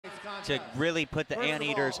to really put the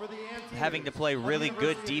Anteaters having to play really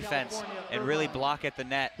good defense and really block at the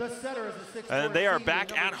net. And they are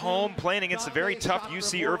back at home playing against a very tough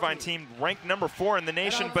UC Irvine team, ranked number 4 in the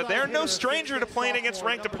nation, but they're no stranger to playing against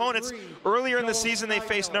ranked opponents. Earlier in the season, they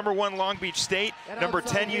faced number 1 Long Beach State, number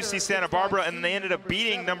 10 UC Santa Barbara, and they ended up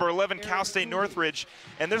beating number 11 Cal State Northridge.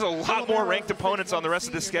 And there's a lot more ranked opponents on the rest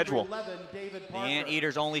of the schedule. The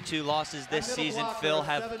Anteaters' only 2 losses this season, Phil,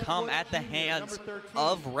 have come at the hands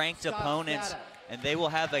of ranked opponents, and they will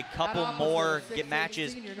have a couple more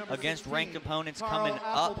matches against ranked opponents coming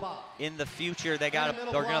up in the future. They're going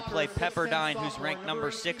to play Pepperdine, who's ranked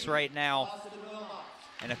number 6 right now,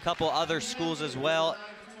 and a couple other schools as well.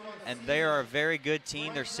 And they are a very good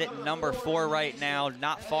team. They're sitting number 4 right now,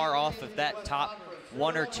 not far off of that top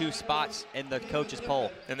 1 or 2 spots in the coaches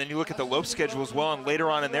poll. And then you look at the Lope schedule as well, and later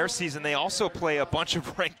on in their season, they also play a bunch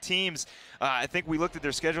of ranked teams. I think we looked at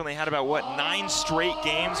their schedule, and they had about, what, 9 straight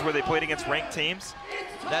games where they played against ranked teams?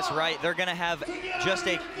 That's right. They're going to have just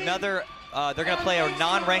another, they're going to play a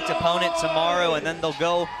non-ranked opponent tomorrow, and then they'll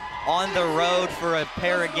go on the road for a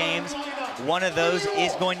pair of games. One of those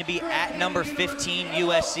is going to be at number 15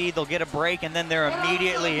 USC. They'll get a break, and then they're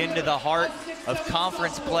immediately into the heart of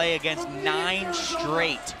conference play against 9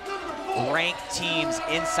 straight ranked teams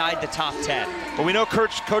inside the top 10. Well, we know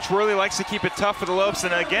Coach Worley likes to keep it tough for the Lopes,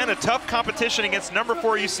 and again, a tough competition against number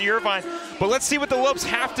 4 UC Irvine. But let's see what the Lopes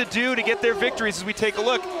have to do to get their victories as we take a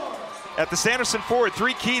look at the Sanderson forward.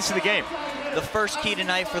 3 keys to the game. The first key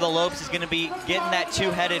tonight for the Lopes is going to be getting that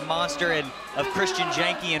 2-headed monster of Christian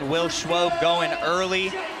Jenke and Will Schwob going early.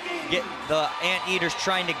 Get the Anteaters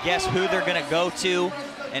trying to guess who they're going to go to.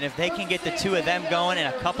 And if they can get the 2 of them going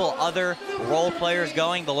and a couple other role players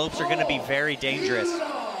going, the Lopes are going to be very dangerous.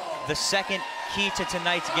 The second key to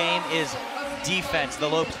tonight's game is defense. The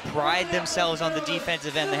Lopes pride themselves on the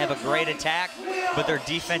defensive end. They have a great attack, but their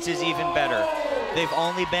defense is even better. They've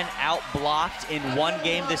only been out-blocked in 1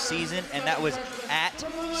 game this season, and that was at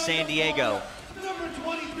San Diego.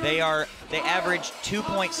 They average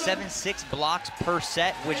 2.76 blocks per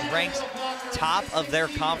set, which ranks top of their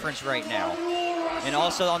conference right now. And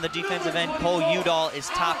also on the defensive end, Cole Udall is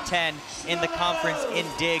top 10 in the conference in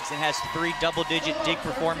digs and has 3 double-digit dig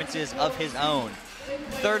performances of his own.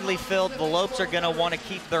 Thirdly, Phil, the Lopes are going to want to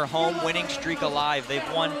keep their home winning streak alive.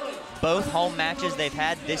 They've won both home matches they've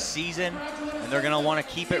had this season, and they're going to want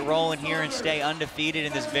to keep it rolling here and stay undefeated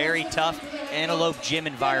in this very tough Antelope gym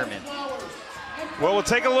environment. Well, we'll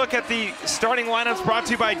take a look at the starting lineups brought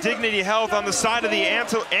to you by Dignity Health. On the side of the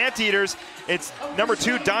Anteaters, it's number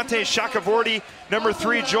 2, Dante Shakavorty, number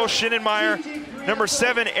 3, Joel Schinnenmeyer, number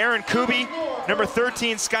 7, Aaron Kuby, number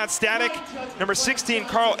 13, Scott Static, number 16,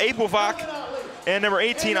 Carl Apelvach, and number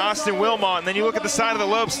 18, Austin Wilmot. And then you look at the side of the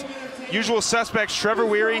Lopes, usual suspects, Trevor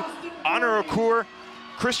Weary, Honor Okur,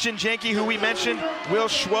 Christian Jenke, who we mentioned, Will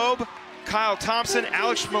Schwob, Kyle Thompson,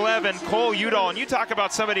 Alex Shmelev, and Cole Udall. And you talk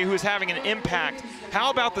about somebody who's having an impact. How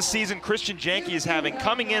about the season Christian Jenke is having,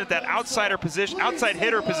 coming in at that outside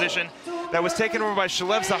hitter position that was taken over by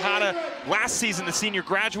Shalev Zahada last season. The senior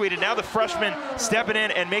graduated, now the freshman stepping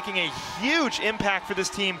in and making a huge impact for this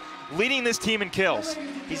team, leading this team in kills.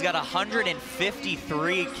 He's got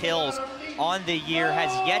 153 kills on the year,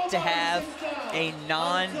 has yet to have a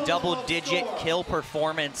non-double-digit kill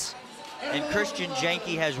performance. And Christian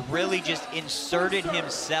Jenke has really just inserted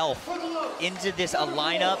himself into this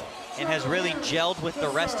lineup and has really gelled with the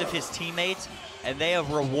rest of his teammates, and they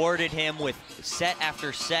have rewarded him with set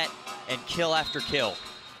after set and kill after kill.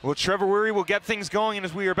 Well, Trevor Weary will get things going, and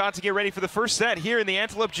as we are about to get ready for the first set here in the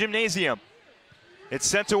Antelope Gymnasium, it's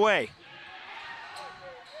sent away.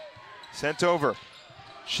 Sent over.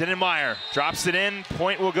 Schinnenmeyer drops it in.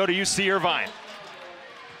 Point will go to UC Irvine.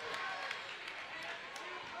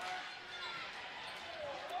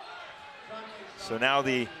 So now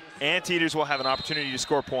the Anteaters will have an opportunity to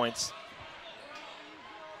score points.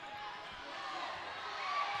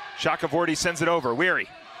 Shakavorty sends it over. Weary.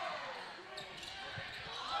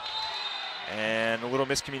 And a little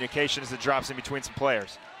miscommunication as it drops in between some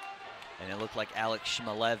players. And it looked like Alex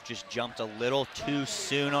Shmelev just jumped a little too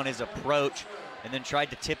soon on his approach and then tried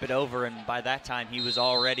to tip it over, and by that time he was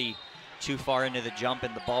already too far into the jump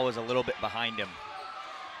and the ball was a little bit behind him.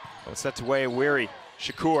 Well, sets away Weary.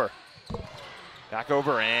 Shakur. Back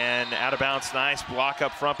over and out of bounds. Nice block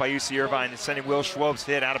up front by UC Irvine, sending Will Schwob's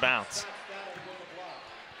hit out of bounds.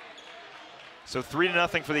 So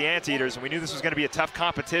 3-0 for the Anteaters, and we knew this was going to be a tough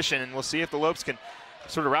competition, and we'll see if the Lopes can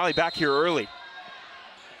sort of rally back here early.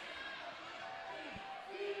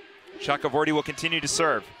 Shakavorty will continue to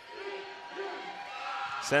serve.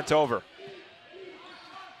 Sent over.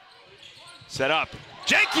 Set up.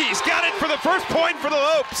 Janke's got it for the first point for the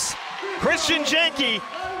Lopes. Christian Janke,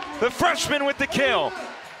 the freshman, with the kill.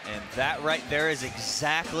 And that right there is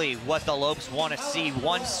exactly what the Lopes want to see.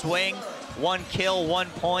 One swing, one kill, 1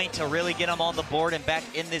 point to really get them on the board and back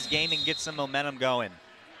in this game and get some momentum going.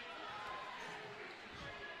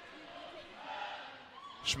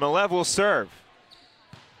 Shmelev will serve.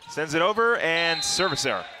 Sends it over and service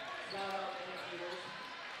error.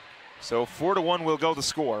 So 4-1 will go the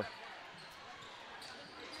score.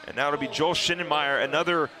 And now it'll be Joel Schindenmeyer,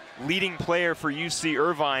 another leading player for UC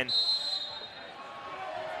Irvine.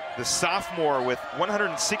 The sophomore with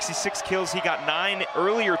 166 kills. He got 9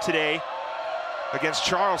 earlier today against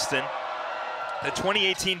Charleston. The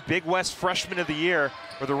 2018 Big West Freshman of the Year,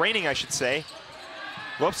 or the reigning, I should say.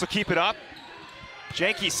 Lopes will keep it up.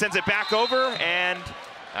 Janke sends it back over and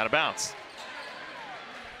out of bounds.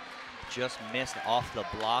 Just missed off the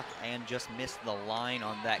block and just missed the line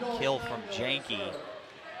on that kill from Janke.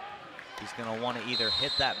 He's going to want to either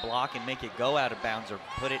hit that block and make it go out of bounds or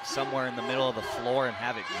put it somewhere in the middle of the floor and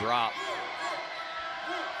have it drop.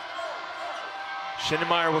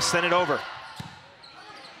 Schindenmeyer will send it over.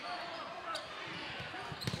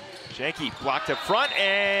 Janke blocked up front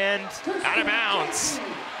and out of bounds.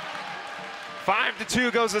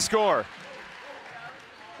 5-2 goes the score.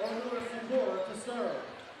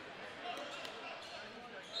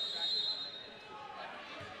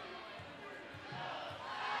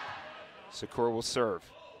 Secor will serve.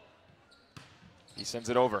 He sends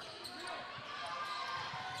it over.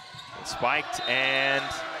 It's spiked and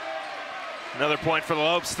another point for the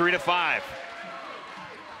Lopes, 3-5.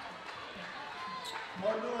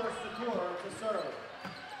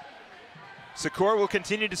 Secor will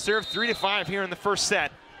continue to serve, 3-5 here in the first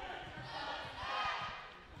set.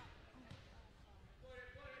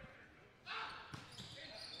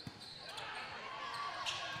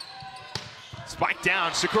 Spike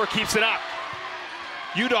down, Secor keeps it up.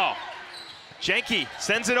 Udall, Janke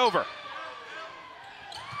sends it over.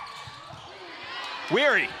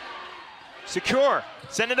 Weary, Secor,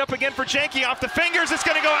 send it up again for Janke, off the fingers, it's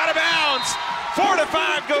gonna go out of bounds.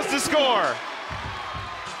 4-5 goes the score.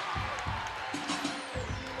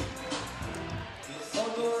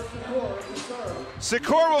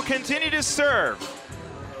 Secor will continue to serve.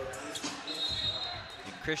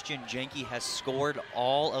 Christian Janke has scored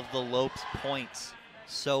all of the Lopes points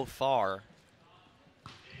so far.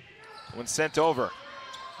 When sent over.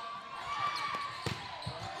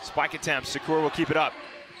 Spike attempt, Secor will keep it up.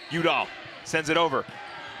 Udall sends it over.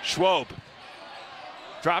 Schwob,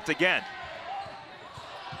 dropped again.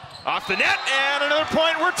 Off the net, and another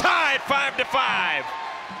point, we're tied, 5-5.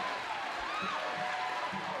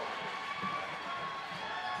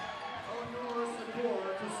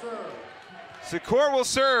 Secor will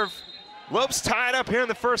serve. Lopes tied up here in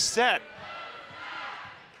the first set.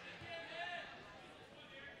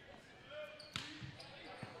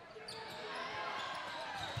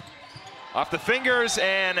 Off the fingers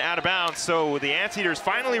and out of bounds. So the Anteaters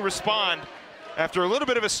finally respond after a little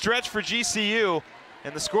bit of a stretch for GCU,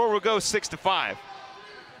 and the score will go 6-5.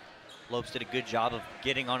 Lopes did a good job of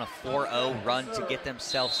getting on a 4-0 run to get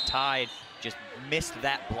themselves tied. Just missed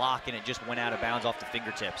that block and it just went out of bounds off the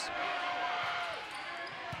fingertips.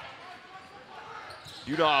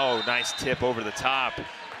 Udall, nice tip over the top.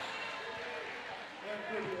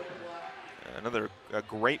 Another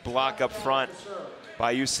great block up front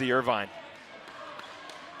by UC Irvine.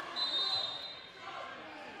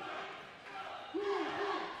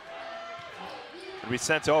 It'll be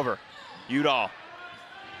sent over. Udall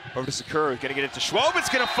over to Secor, gonna get it to Schwob, it's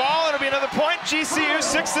gonna fall, it'll be another point. GCU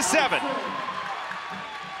 6-7.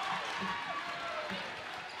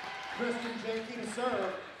 Christian Janke to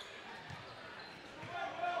serve.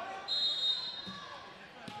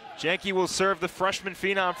 Janke will serve, the freshman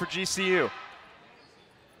phenom for GCU.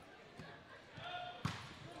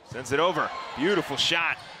 Sends it over, beautiful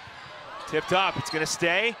shot. Tipped up, it's gonna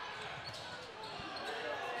stay.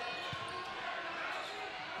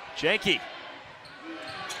 Janke,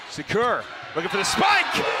 Secor, looking for the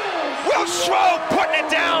spike. Will Schwob putting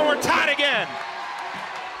it down, we're tied again.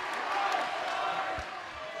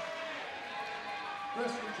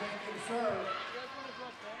 Christian Janke to serve.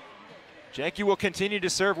 Janke will continue to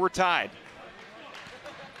serve, we're tied.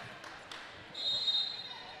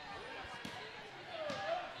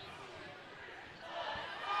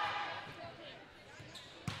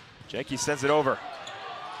 Janke sends it over.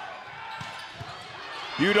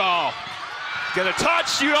 Udall, gonna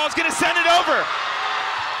touch, Udall's gonna send it over.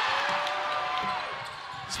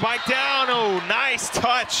 Spike down, oh, nice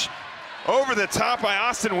touch. Over the top by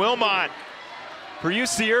Austin Wilmot. for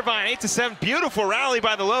UC Irvine, 8-7. Beautiful rally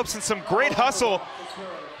by the Lopes and some great hustle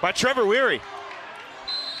by Trevor Weary.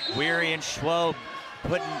 Weary and Schwob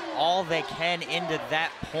putting all they can into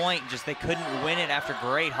that point. Just they couldn't win it after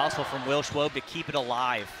great hustle from Will Schwob to keep it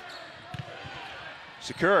alive.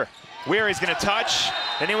 Shakur, Weary's gonna touch.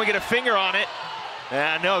 Anyone get a finger on it?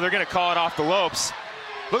 No, they're gonna call it off the Lopes.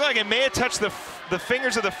 Looked like it may have touched the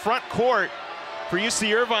fingers of the front court for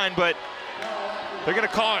UC Irvine, but they're gonna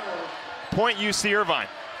call it point UC Irvine.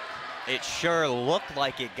 It sure looked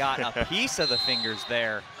like it got a piece of the fingers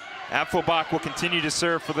there. Apfelbach will continue to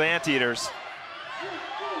serve for the Anteaters.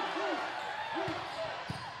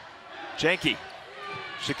 Janke,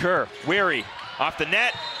 Shakur, Weary, off the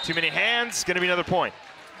net, too many hands, gonna be another point.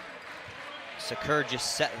 Shakur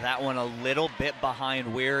just set that one a little bit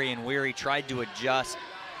behind Weary, and Weary tried to adjust,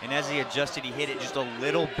 and as he adjusted, he hit it just a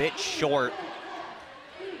little bit short.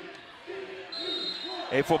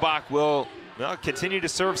 Apfelbach will continue to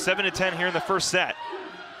serve 7-10 here in the first set.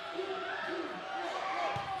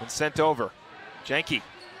 And sent over. Janke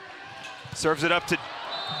serves it up to,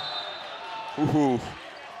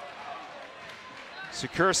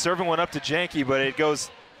 Shakur serving one up to Janke, but it goes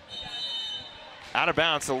out of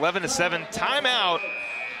bounds. 11-7, timeout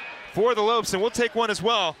for the Lopes, and we'll take one as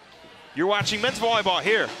well. You're watching men's volleyball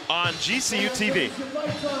here on GCU TV.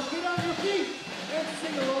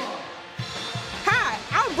 Hi,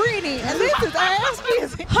 I'm Brittany, and this is Ask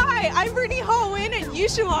GCU. Hi, I'm Brittany Holwyn, and you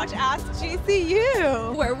should watch Ask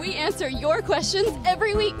GCU, where we answer your questions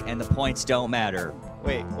every week. And the points don't matter.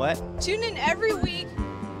 Wait, what? Tune in every week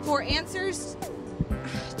for answers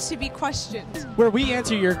to be questioned. Where we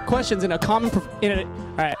answer your questions in a common, all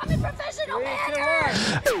right. I'm a professional banter!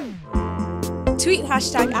 Tweet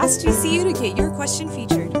hashtag AskGCU to get your question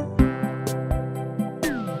featured.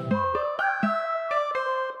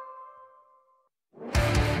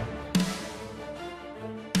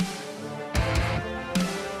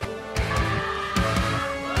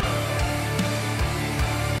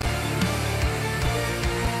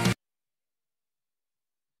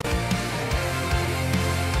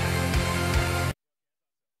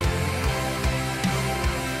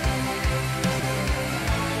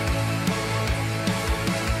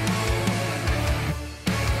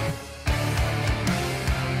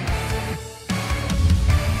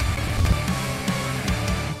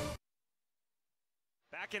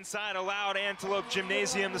 Inside allowed Antelope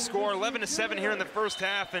Gymnasium. The score 11-7 here in the first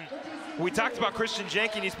half, and we talked about Christian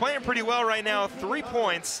Janke, and he's playing pretty well right now. 3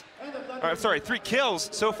 kills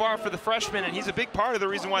so far for the freshman, and he's a big part of the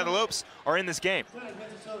reason why the Lopes are in this game.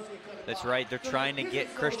 That's right, they're trying to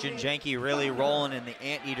get Christian Janke really rolling, and the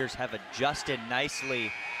Anteaters have adjusted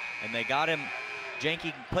nicely, and they got him.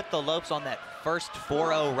 Janke put the Lopes on that first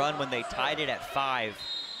 4-0 run when they tied it at 5.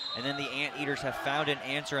 And then the Anteaters have found an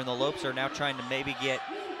answer, and the Lopes are now trying to maybe get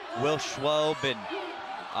Will Schwob and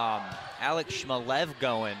Alex Shmalev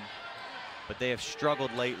going, but they have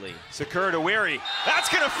struggled lately. Shakur to Weary. That's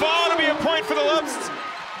going to fall to be a point for the Lopes.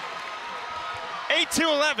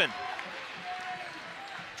 8-11.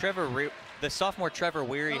 The sophomore Trevor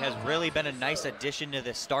Weary has really been a nice addition to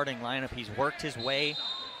this starting lineup. He's worked his way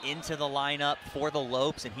into the lineup for the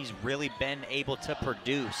Lopes, and he's really been able to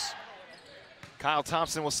produce. Kyle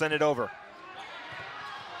Thompson will send it over.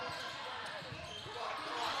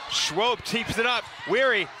 Schwob keeps it up.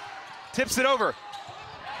 Weary tips it over.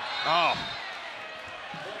 Oh.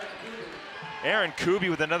 Aaron Kuby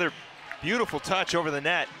with another beautiful touch over the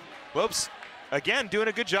net. Lopes, again, doing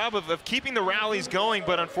a good job of keeping the rallies going,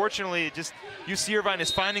 but unfortunately, just UC Irvine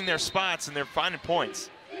is finding their spots and they're finding points.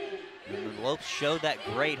 And the Lopes showed that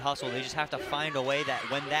great hustle. They just have to find a way that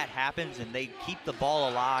when that happens and they keep the ball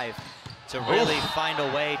alive, to really find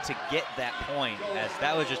a way to get that point, as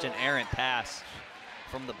that was just an errant pass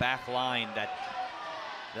from the back line that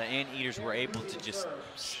the Anteaters were able to just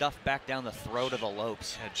stuff back down the throat of the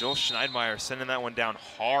Lopes. Yeah, Joel Schneidmeyer sending that one down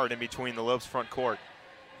hard in between the Lopes front court.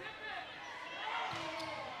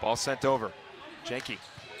 Ball sent over. Janke,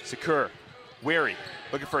 Shakur, Weary,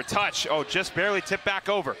 looking for a touch. Oh, just barely tipped back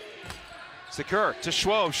over. Shakur to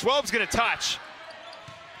Schwob. Schwob's gonna touch.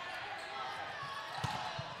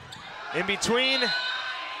 In between, and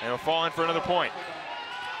it'll fall in for another point.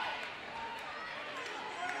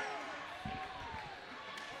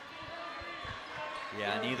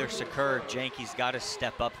 Yeah, neither Shakur or Janke's got to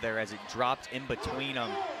step up there as it dropped in between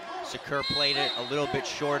them. Shakur played it a little bit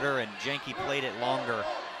shorter and Janke played it longer,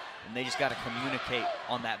 and they just got to communicate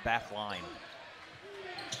on that back line.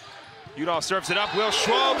 Udall serves it up. Will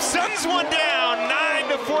Schwob sends one down,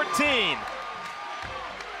 9-14.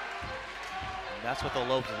 That's what the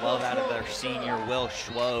Lopes love out of their senior, Will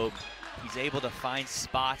Schwob. He's able to find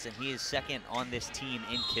spots, and he is second on this team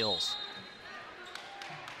in kills.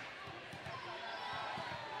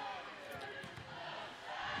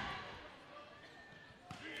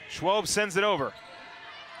 Schwob sends it over.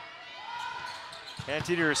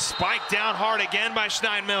 Anteater spiked down hard again by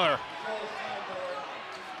Schneidmiller.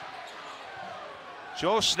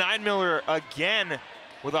 Joel Schneidmiller again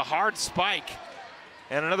with a hard spike.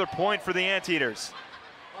 And another point for the Anteaters.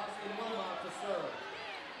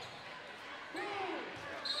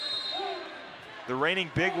 The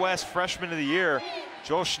reigning Big West Freshman of the Year,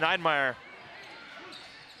 Joel Schneidmiller.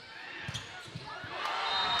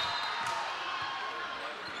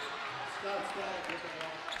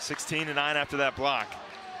 (16-9) after that block.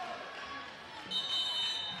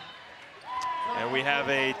 And we have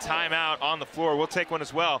a timeout on the floor. We'll take one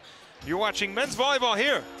as well. You're watching men's volleyball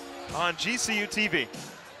here on GCU TV.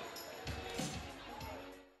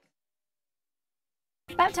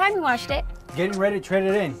 About time you watched it. Getting ready to trade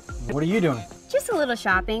it in. What are you doing? Just a little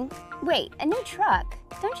shopping. Wait, a new truck.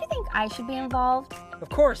 Don't you think I should be involved? Of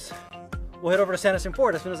course. We'll head over to Sanderson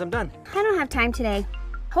Ford as soon as I'm done. I don't have time today.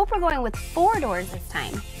 Hope we're going with 4 doors this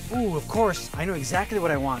time. Ooh, of course. I know exactly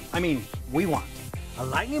what I want. I mean, we want. A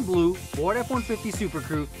lightning blue Ford F-150 Super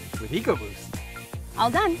Crew with EcoBoost. All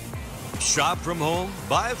done. Shop from home,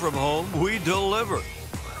 buy from home, we deliver.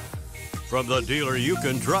 From the dealer you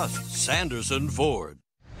can trust, Sanderson Ford.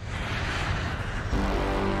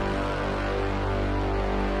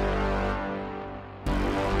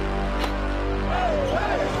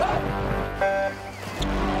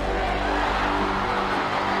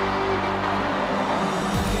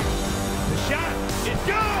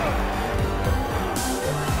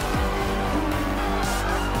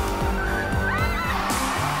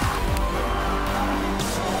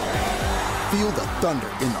 Feel the thunder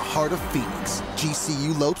in the heart of Phoenix.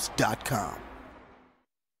 GCULopes.com.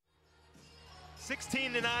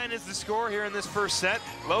 16-9 is the score here in this first set.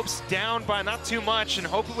 Lopes down by not too much, and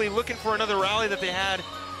hopefully looking for another rally that they had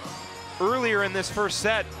earlier in this first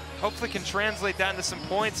set. Hopefully can translate that into some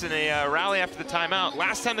points in a rally after the timeout.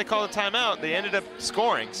 Last time they called a timeout, they ended up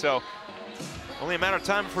scoring, so only a matter of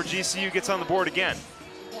time before GCU gets on the board again.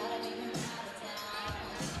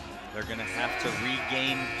 They're gonna have to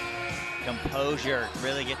regain composure,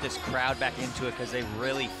 really get this crowd back into it, because they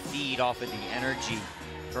really feed off of the energy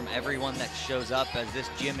from everyone that shows up, as this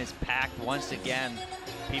gym is packed once again.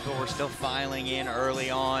 People were still filing in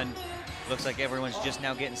early on. Looks like everyone's just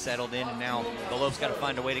now getting settled in, and now the Lopes got to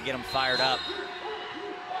find a way to get them fired up.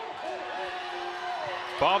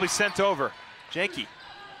 Ball be sent over. Janke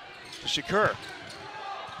to Shakur.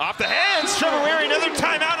 Off the hands, Trevor Weary, another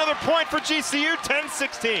timeout, another point for GCU,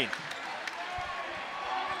 10-16.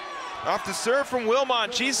 Off the serve from Wilmot,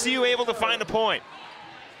 GCU able to find a point.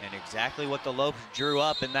 And exactly what the Lopes drew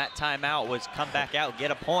up in that timeout was come back out, get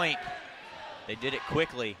a point. They did it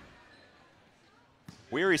quickly.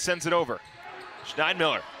 Weary sends it over.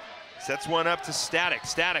 Schneidmiller sets one up to Static.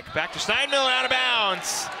 Static back to Schneidmiller, out of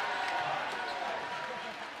bounds.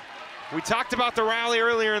 We talked about the rally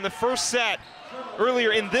earlier in the first set,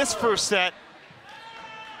 earlier in this first set.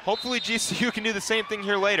 Hopefully GCU can do the same thing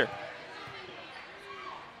here later.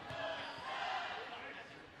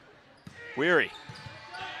 Weary.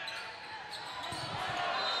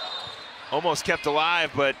 Almost kept alive,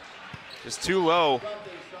 but just too low.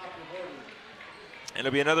 And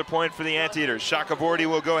it'll be another point for the Anteaters. Shakavorty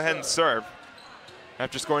will go ahead and serve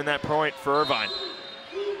after scoring that point for Irvine.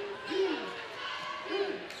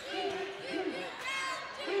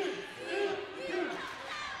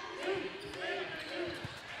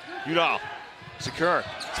 Udall, Shakur,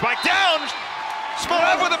 spike down,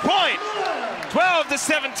 Smolev with a point,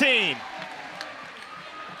 12-17.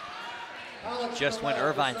 Just when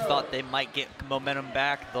Irvine thought they might get momentum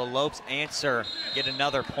back, the Lopes answer, get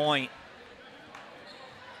another point.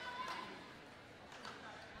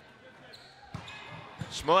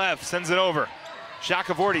 Smolev sends it over.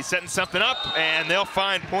 Shakavorty setting something up, and they'll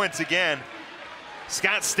find points again.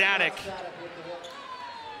 Scott Static,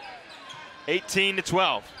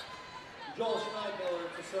 18-12.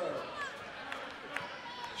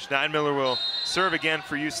 Schneidmiller will serve again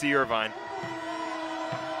for UC Irvine.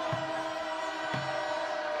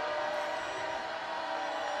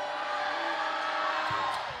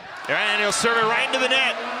 And he'll serve it right into the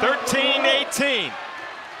net, 13-18.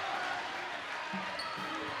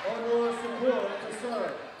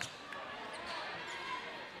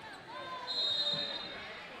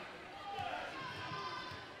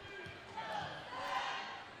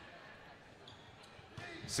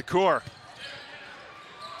 Shakur.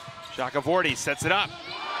 Shakavorty sets it up.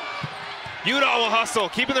 Udall will hustle,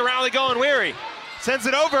 keeping the rally going. Weary sends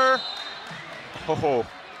it over. Oh,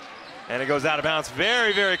 and it goes out of bounds.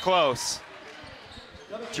 Very, very close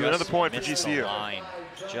to another point for GCU. Line.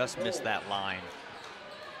 Just missed that line.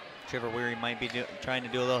 Trevor Weary might be trying to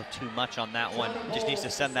do a little too much on that one. Just needs to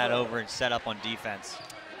send that over and set up on defense.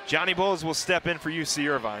 Johnny Bowles will step in for UC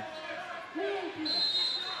Irvine.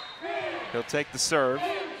 He'll take the serve.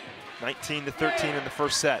 19-13 in the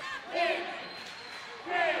first set.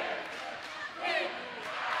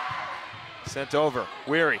 Sent over.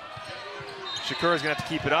 Weary. Shakur is going to have to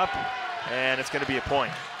keep it up, and it's going to be a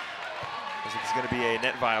point. It's going to be a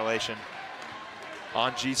net violation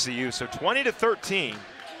on GCU. So 20-13.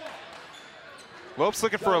 Lopes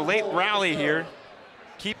looking for a late rally here.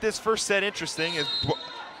 Keep this first set interesting as,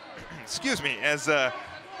 excuse me, as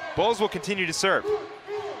Bowles will continue to serve.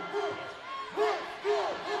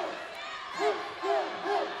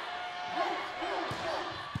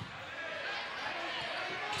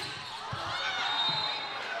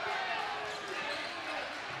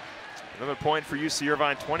 Another point for UC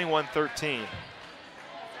Irvine, 21-13.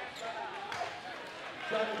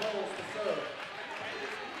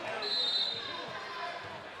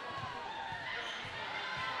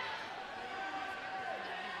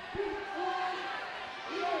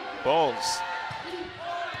 Bowles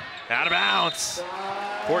out of bounds.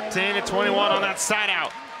 14-21 on that side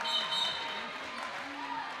out.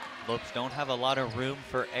 Lopes don't have a lot of room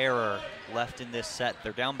for error left in this set.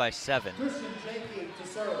 They're down by 7.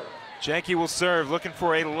 Janke will serve, looking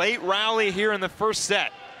for a late rally here in the first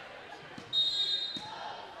set.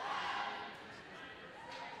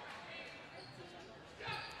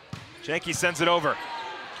 Janke sends it over.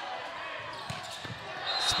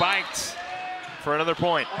 Spiked for another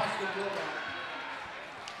point.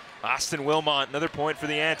 Austin Wilmot, another point for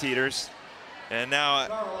the Anteaters. And now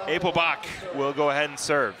Apelbach will go ahead and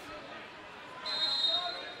serve.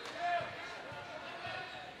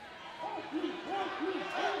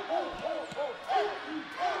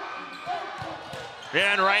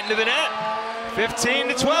 And right into the net,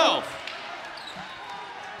 15-12.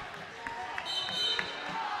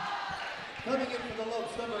 Coming in for the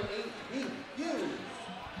Lopes, number 8, Heath Hughes.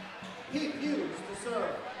 Heath Hughes to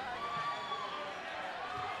serve.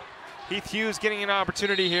 Heath Hughes getting an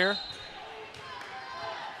opportunity here.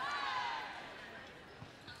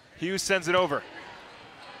 Hughes sends it over.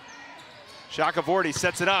 Shakavorty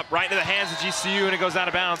sets it up right into the hands of GCU, and it goes out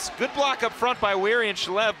of bounds. Good block up front by Weary and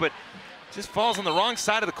Shalev, but just falls on the wrong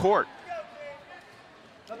side of the court.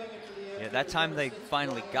 Yeah, that time they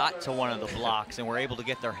finally got to one of the blocks and were able to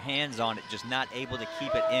get their hands on it, just not able to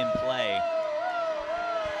keep it in play.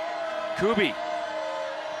 Kubi.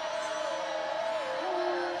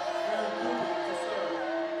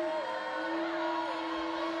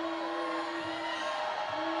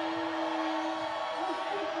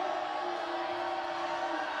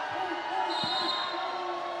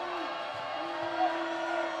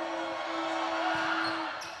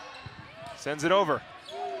 Sends it over.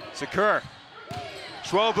 Sakur.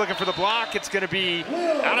 Schwob looking for the block. It's going to be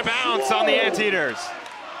out of bounds on the Anteaters.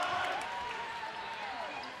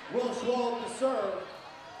 Will Schwab to serve.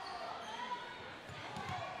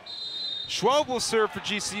 Schwob will serve for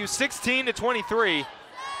GCU, 16-23.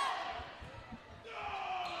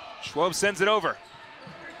 Schwob sends it over.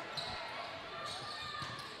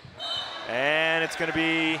 And it's going to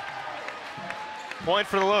be point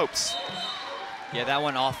for the Lopes. Yeah, that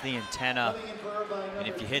one off the antenna. And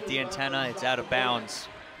if you hit the antenna, it's out of bounds.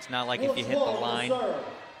 It's not like if you hit the line.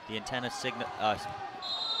 The antenna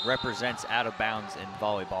represents out of bounds in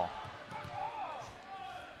volleyball.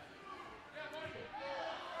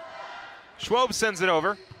 Schwob sends it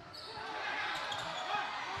over.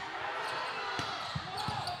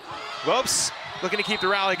 Lopes looking to keep the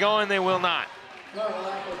rally going. They will not.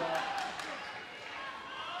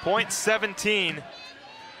 Point 17.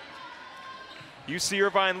 UC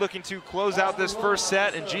Irvine looking to close out this first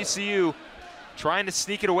set, and GCU trying to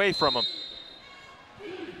sneak it away from them.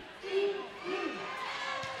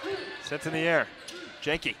 Sent in the air.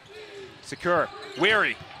 Janke. Sakur.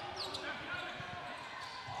 Weary.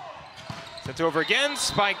 Sent over again.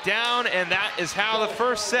 Spike down, and that is how the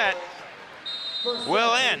first set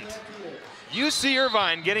will end. UC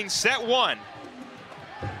Irvine getting set 1.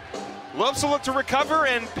 Lopes will look to recover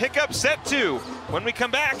and pick up set 2. When we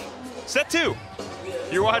come back, set 2.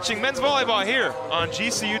 You're watching men's volleyball here on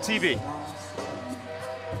GCU TV.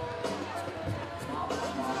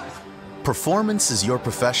 Performance is your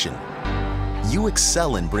profession. You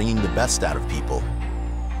excel in bringing the best out of people.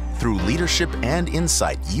 Through leadership and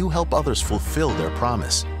insight, you help others fulfill their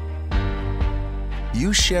promise.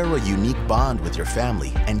 You share a unique bond with your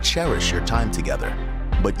family and cherish your time together.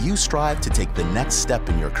 But you strive to take the next step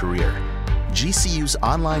in your career. GCU's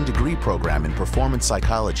online degree program in performance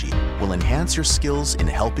psychology will enhance your skills in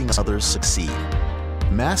helping others succeed.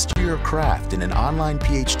 Master your craft in an online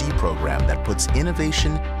PhD program that puts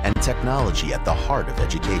innovation and technology at the heart of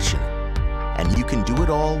education. And you can do it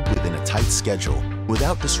all within a tight schedule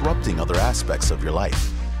without disrupting other aspects of your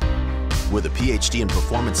life. With a PhD in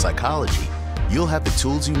performance psychology, you'll have the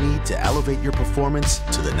tools you need to elevate your performance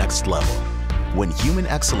to the next level. When human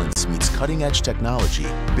excellence meets cutting-edge technology,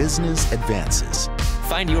 business advances.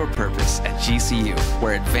 Find your purpose at GCU,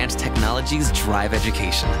 where advanced technologies drive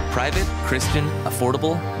education. Private, Christian,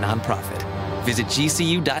 affordable, nonprofit. Visit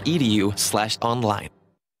gcu.edu/online.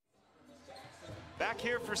 Back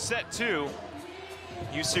here for set 2.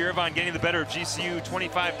 UC Irvine getting the better of GCU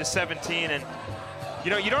 25-17. And you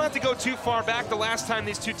know, you don't have to go too far back. The last time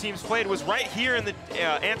these two teams played was right here in the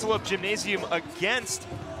Antelope Gymnasium against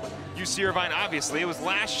UC Irvine, obviously. It was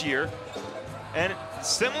last year. And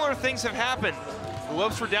similar things have happened. The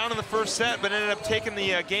Lopes were down in the first set, but ended up taking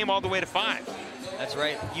the game all the way to 5. That's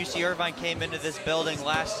right. UC Irvine came into this building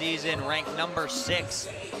last season ranked number 6.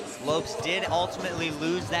 Lopes did ultimately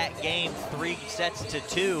lose that game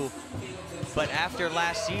 3-2. But after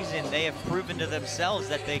last season, they have proven to themselves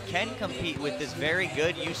that they can compete with this very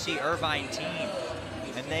good UC Irvine team.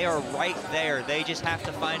 And they are right there. They just have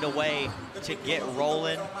to find a way to get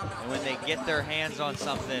rolling. And when they get their hands on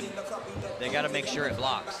something, they got to make sure it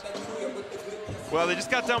blocks. Well, they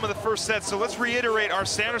just got done with the first set, so let's reiterate our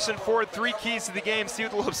Sanderson Ford 3 keys to the game, see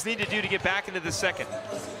what the Lopes need to do to get back into the second.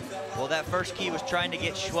 Well, that first key was trying to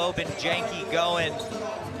get Schwob and Janke going.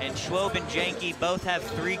 And Schwob and Janke both have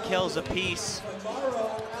 3 kills apiece.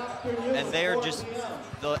 And they're just,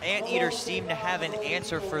 the Anteaters seem to have an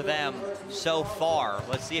answer for them so far.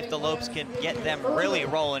 Let's see if the Lopes can get them really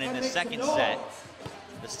rolling in the second set.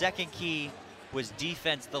 The second key was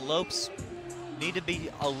defense. The Lopes need to be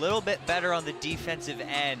a little bit better on the defensive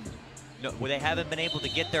end. No, they haven't been able to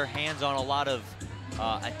get their hands on a lot of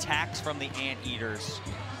attacks from the Anteaters.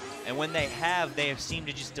 And when they have seemed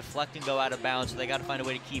to just deflect and go out of bounds. So they got to find a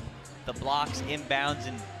way to keep the blocks inbounds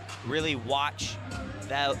and really watch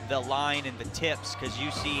the line and the tips, because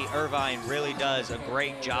UC Irvine really does a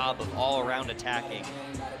great job of all-around attacking.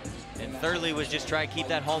 And thirdly was just try to keep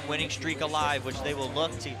that home winning streak alive, which they will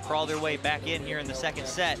look to crawl their way back in here in the second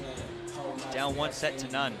set. Down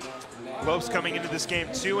 1-0. Lopes coming into this game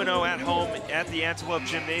 2-0 at home at the Antelope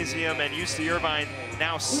Gymnasium, and UC Irvine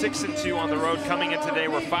now 6-2 on the road. Coming in today,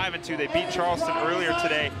 we're 5-2. They beat Charleston earlier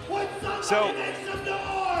today. So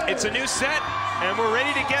it's a new set, and we're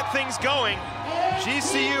ready to get things going.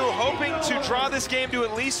 GCU hoping to draw this game to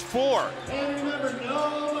at least 4. And remember,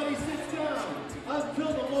 nobody sits down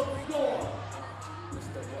until the Lopes score.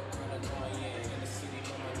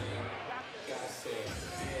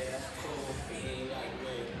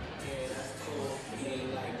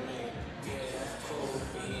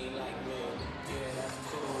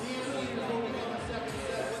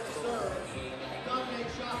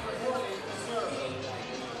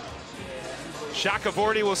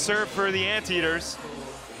 Shakavorty will serve for the Anteaters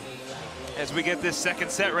as we get this second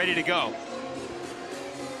set ready to go.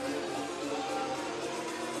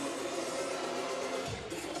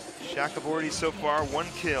 Shakavorty so far 1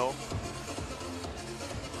 kill.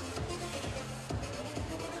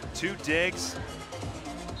 2 digs.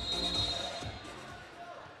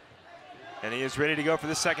 And he is ready to go for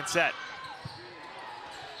the second set.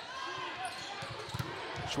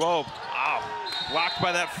 Schwob, wow, blocked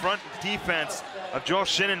by that front defense of Joel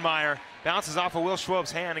Schinnenmeyer. Bounces off of Will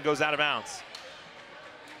Schwab's hand and goes out of bounds.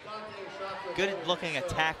 Good looking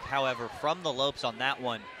attack, however, from the Lopes on that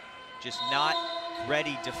one. Just not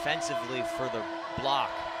ready defensively for the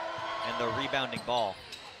block and the rebounding ball.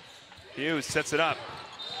 Hughes sets it up.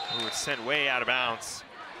 Ooh, it's sent way out of bounds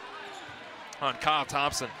on Kyle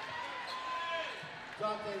Thompson.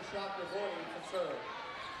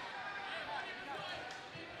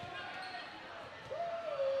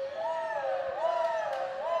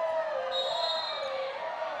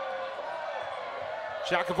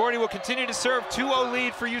 Shakavorty will continue to serve. 2-0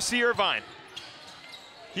 lead for UC Irvine.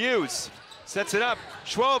 Hughes sets it up.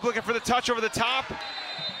 Schwob looking for the touch over the top.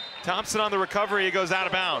 Thompson on the recovery, he goes out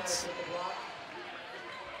of bounds.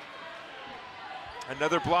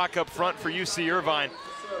 Another block up front for UC Irvine.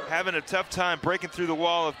 Having a tough time breaking through the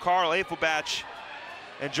wall of Carl Apfelbach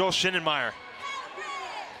and Joel Schinnenmeyer.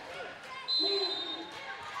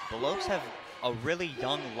 The Lopes have a really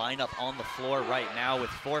young lineup on the floor right now with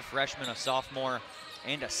 4 freshmen, a sophomore,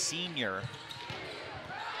 and a senior.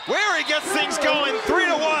 Where he gets things going,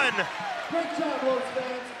 3-1.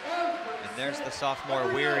 And there's the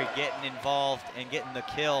sophomore Weary getting involved and getting the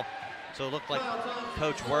kill So it looked like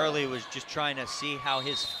Coach Worley was just trying to see how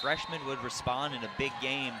his freshmen would respond in a big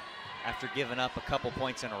game after giving up a couple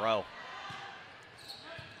points in a row.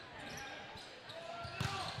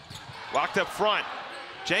 Locked up front.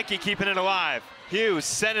 Jenke keeping it alive. Hughes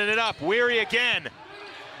setting it up. Weary again.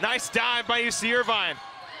 Nice dive by UC Irvine.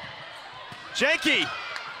 Jenke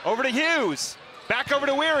over to Hughes. Back over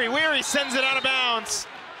to Weary. Weary sends it out of bounds.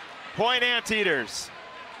 Point Anteaters.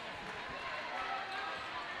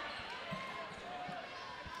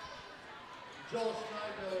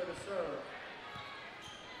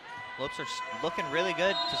 Lopes are looking really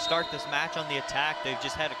good to start this match on the attack. They've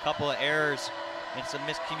just had a couple of errors and some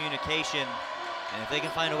miscommunication. And if they can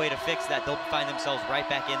find a way to fix that, they'll find themselves right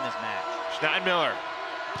back in this match. Steinmiller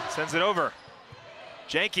sends it over.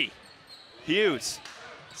 Jenke. Hughes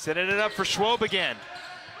setting it up for Schwob again.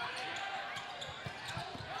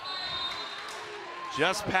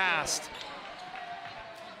 Just past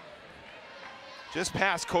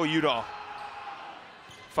Cole Udall.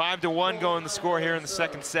 5-1 going the score here in the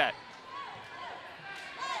second set.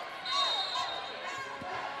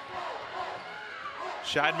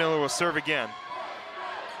 Scheidmiller will serve again.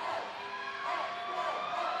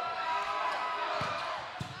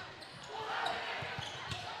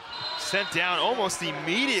 Sent down almost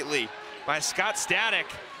immediately by Scott Static.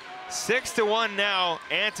 6-1 now,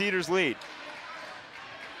 Anteaters lead.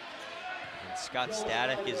 And Scott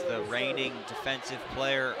Static is the reigning defensive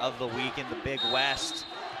player of the week in the Big West.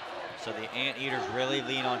 So the Anteaters really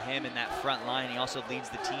lean on him in that front line. He also leads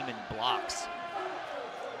the team in blocks.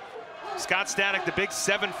 Scott Static, the big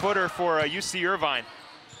 7-footer for UC Irvine.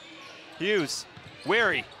 Hughes,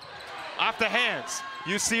 Weary, off the hands.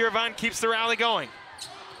 UC Irvine keeps the rally going.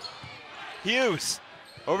 Hughes,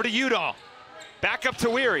 over to Udall. Back up to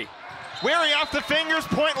Weary. Weary off the fingers,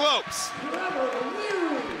 point Lopes.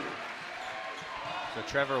 So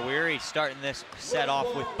Trevor Weary starting this set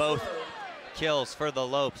off with both kills for the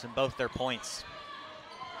Lopes and both their points.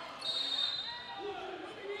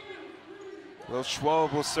 Will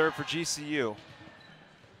Schwob will serve for GCU.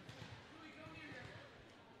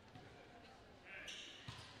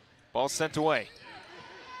 Ball sent away.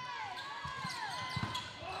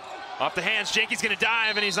 Off the hands, Jenke's gonna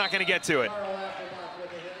dive and he's not gonna get to it.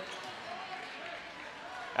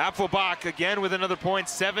 Apfelbach again with another point,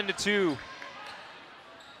 7-2.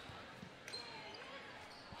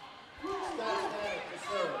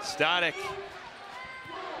 Static.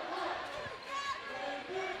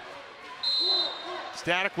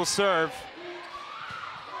 Static will serve.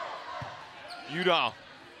 Udall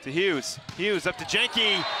to Hughes. Hughes up to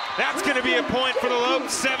Jenke. That's going to be a point for the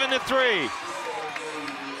Lopes, 7-3.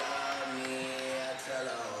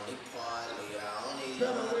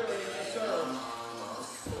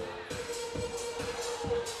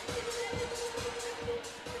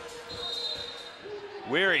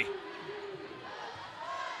 Weary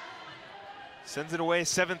sends it away,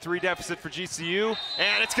 7-3 deficit for GCU,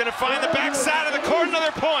 and it's gonna find the backside of the court,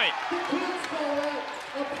 another point.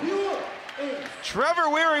 Trevor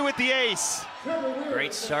Weary with the ace.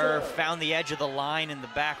 Great serve, found the edge of the line in the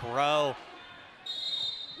back row.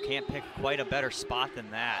 Can't pick quite a better spot than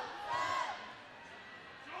that.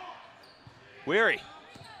 Weary,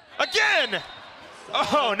 again!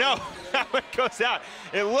 Oh no, that one goes out.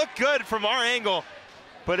 It looked good from our angle,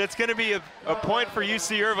 but it's gonna be a point for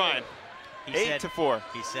UC Irvine. 8-4.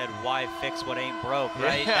 He said, why fix what ain't broke,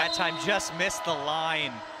 right? Yeah. That time just missed the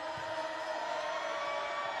line.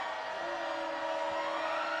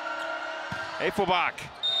 Apfelbach.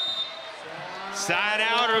 Side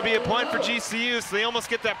out, it'll be a point for GCU, so they almost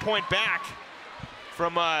get that point back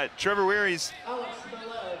from Trevor Weary's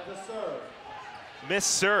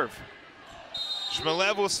missed serve.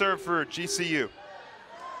 Shmelev will serve for GCU.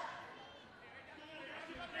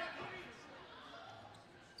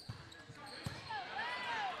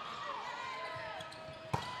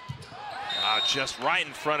 Just right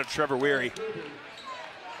in front of Trevor Weary.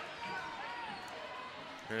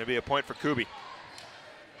 Going to be a point for Kubi.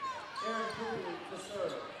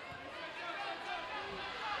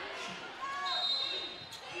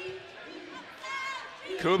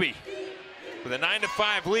 Kubi with a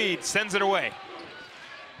 9-5 lead sends it away.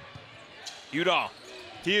 Udall,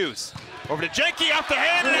 Hughes over to Jenke, off the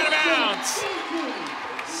hand and out of bounds.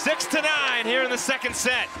 6-9 here in the second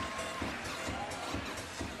set.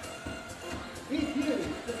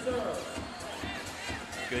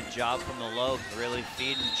 Good job from the Lopes, really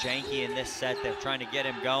feeding Jenke in this set. They're trying to get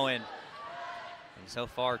him going. And so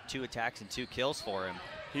far, 2 attacks and 2 kills for him.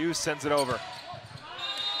 Hughes sends it over.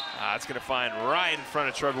 It's going to find right in front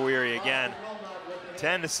of Trevor Weary again.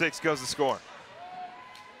 10-6 goes the score.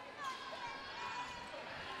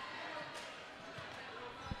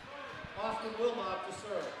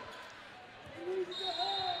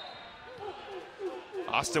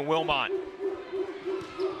 Austin Wilmot.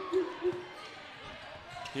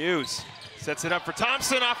 Hughes sets it up for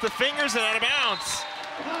Thompson, off the fingers and out of bounds.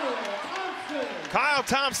 Kyle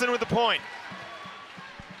Thompson with the point.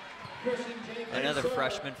 Another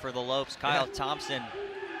freshman for the Lopes, Kyle Thompson.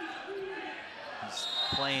 He's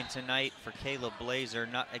playing tonight for Caleb Blazer.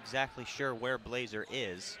 Not exactly sure where Blazer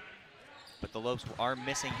is, but the Lopes are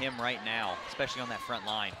missing him right now, especially on that front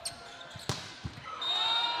line.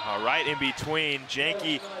 All right, in between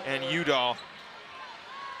Janke and Udall.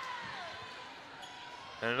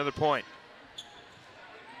 And another point.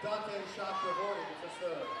 Dante Chakravorty with the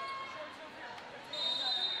serve.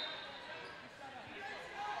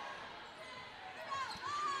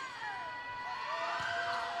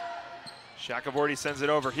 Chakravorty sends it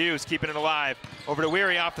over. Hughes keeping it alive. Over to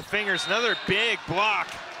Weary, off the fingers. Another big block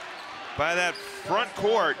by that front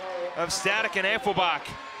court of Static and Anfelbach.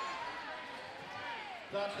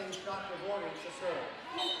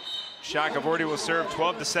 Chakravorty will serve.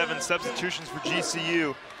 12-7 substitutions for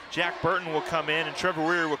GCU. Jack Burton will come in and Trevor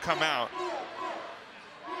Weary will come out.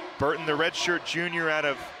 Burton, the redshirt junior out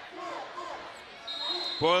of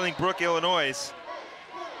Bolingbrook, Illinois.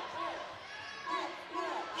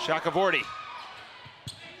 Chakravorty.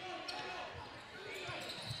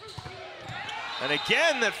 And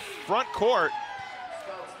again, the front court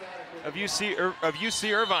of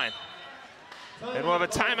UC Irvine. And we'll have a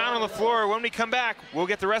timeout on the floor. When we come back, we'll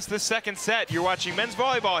get the rest of the second set. You're watching men's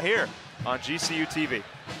volleyball here on GCU TV.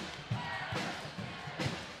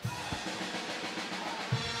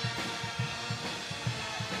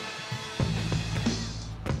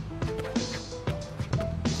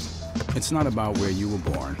 It's not about where you were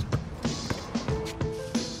born.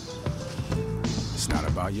 It's not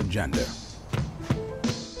about your gender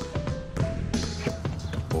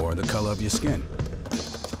or the color of your skin,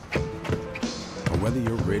 or whether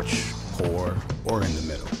you're rich, poor, or in the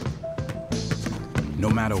middle. No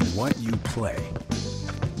matter what you play,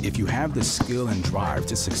 if you have the skill and drive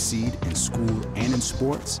to succeed in school and in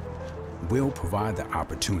sports, we'll provide the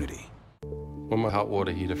opportunity. When my hot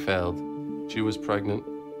water heater failed, she was pregnant,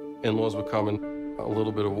 in-laws were coming, a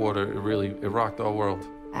little bit of water, it rocked our world.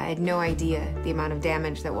 I had no idea the amount of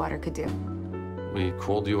damage that water could do. We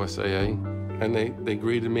called USAA, and they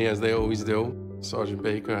greeted me as they always do. Sergeant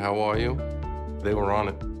Baker, how are you? They were on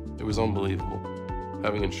it. It was unbelievable.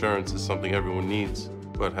 Having insurance is something everyone needs,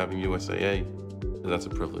 but having USAA, that's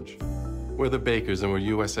a privilege. We're the Bakers, and we're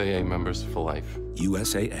USAA members for life.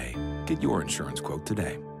 USAA. Get your insurance quote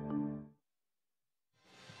today.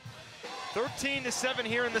 13-7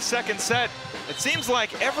 here in the second set. It seems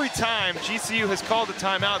like every time GCU has called a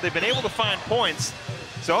timeout, they've been able to find points.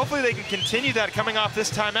 So hopefully they can continue that coming off this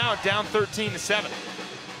timeout, down 13-7.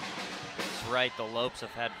 That's right, the Lopes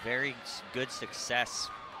have had very good success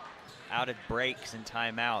out at breaks and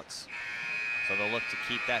timeouts. So they'll look to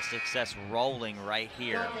keep that success rolling right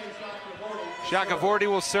here. Chakravorty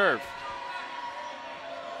will serve.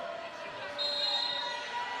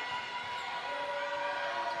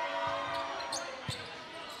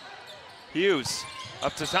 Hughes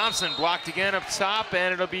up to Thompson, blocked again up top,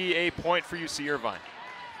 and it'll be a point for UC Irvine.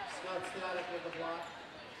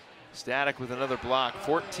 Static with another block.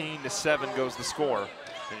 14-7 goes the score,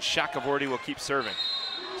 and Chakravorty will keep serving.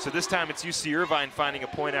 So this time it's UC Irvine finding a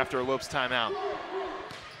point after a Lopes timeout.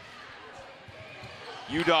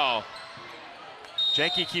 Udall.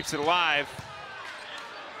 Janke keeps it alive.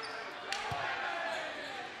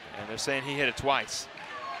 And they're saying he hit it twice.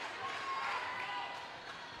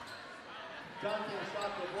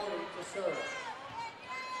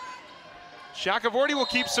 Chakravorty will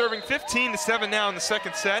keep serving. 15-7 now in the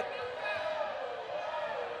second set.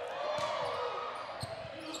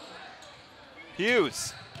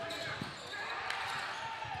 Hughes.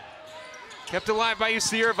 Kept alive by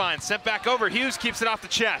UC Irvine. Sent back over. Hughes keeps it off the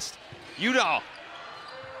chest. Udall.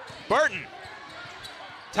 Burton.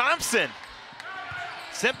 Thompson.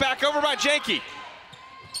 Sent back over by Janke.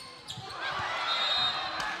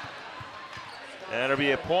 That'll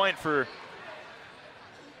be a point for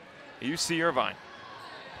UC Irvine.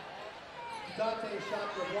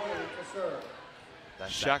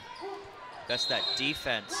 That's that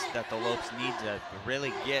defense that the Lopes need to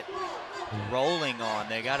really get rolling on.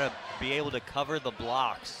 They got to be able to cover the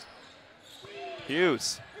blocks.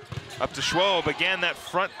 Hughes up to Schwob. Again, that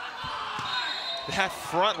front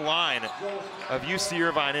line of UC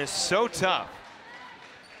Irvine is so tough.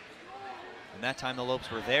 And that time the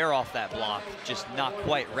Lopes were there off that block, just not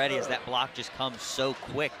quite ready as that block just comes so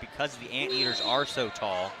quick because the Anteaters are so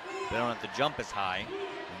tall. They don't have to jump as high.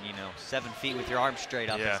 And, you know, 7 feet with your arms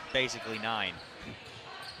straight up is basically 9.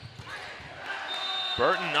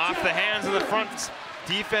 Burton off the hands of the front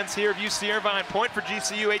defense here of UC Irvine. Point for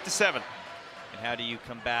GCU, 8-7. And how do you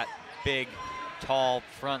combat big, tall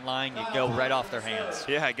front line? You go right off their hands.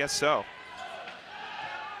 Yeah, I guess so.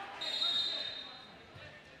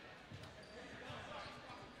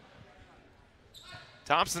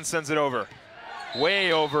 Thompson sends it over.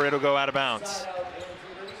 Way over, it'll go out of bounds.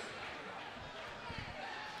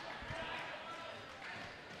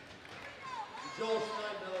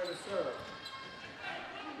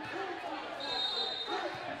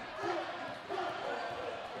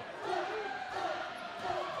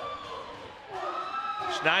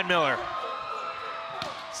 Schneidmiller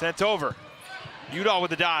sent over. Udall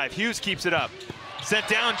with the dive. Hughes keeps it up. Sent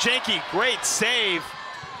down, Janke, great save.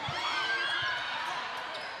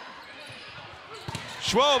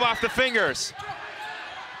 Schwob off the fingers.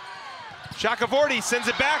 Chakravorty sends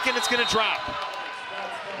it back and it's gonna drop.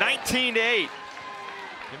 19-8.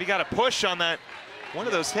 Maybe got a push on that, one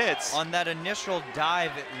of those hits. On that initial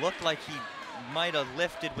dive, it looked like he might have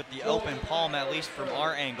lifted with the open palm, at least from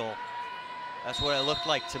our angle. That's what it looked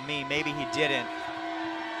like to me. Maybe he didn't.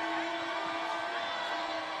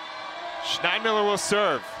 Schneidmiller will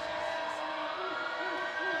serve.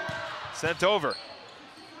 Sent over.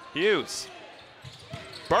 Hughes.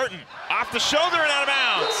 Burton off the shoulder and out of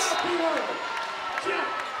bounds.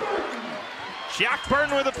 Jack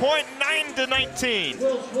Burton with a point, 9-19.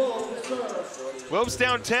 Wilb's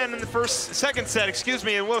down 10 in the second set,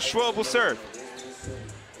 and Will Schwob will serve.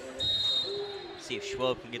 See if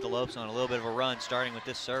Schwob can get the Lopes on a little bit of a run, starting with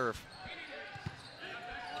this serve.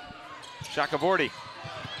 Chakravorty.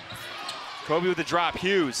 Kobe with the drop.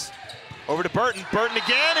 Hughes over to Burton. Burton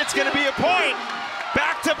again. It's going to be a point.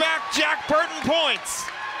 Back-to-back Jack Burton points.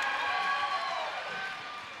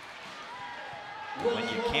 When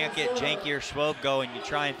you can't get Janke or Schwob going, you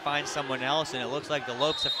try and find someone else, and it looks like the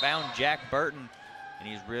Lopes have found Jack Burton, and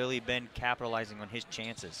he's really been capitalizing on his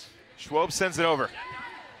chances. Schwob sends it over.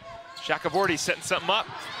 Chakravorty setting something up.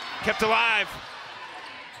 Kept alive.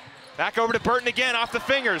 Back over to Burton again, off the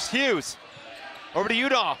fingers. Hughes. Over to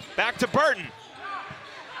Udall. Back to Burton.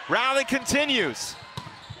 Rally continues.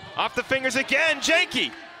 Off the fingers again,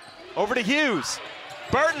 Janke. Over to Hughes.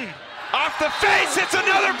 Burton. Off the face. It's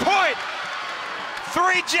another point.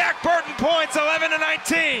 3 Jack Burton points,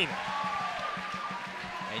 11-19.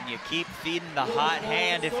 And you keep feeding the hot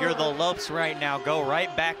hand. If you're the Lopes right now, go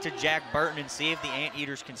right back to Jack Burton and see if the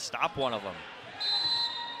Anteaters can stop one of them.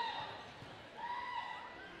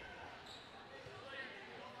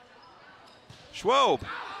 Schwob.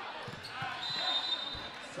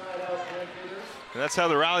 And that's how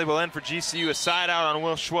the rally will end for GCU. A side out on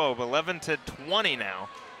Will Schwob, 11-20 now.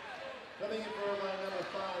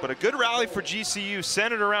 But a good rally for GCU,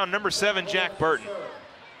 centered around number 7, Jack Burton.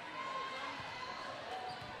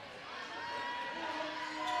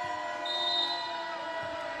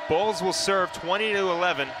 Bulls will serve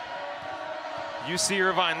 20-11. UC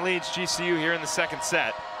Irvine leads GCU here in the second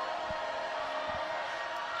set.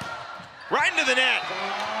 Right into the net.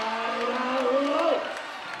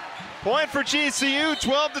 Point for GCU,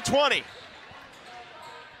 12-20. And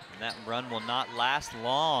that run will not last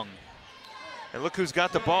long. And look who's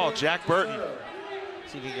got the ball, Jack Burton.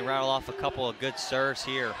 See if he can rattle off a couple of good serves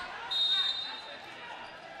here.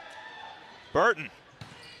 Burton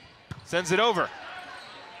sends it over.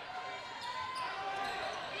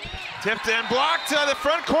 Tipped and blocked to the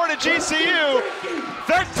front court of GCU,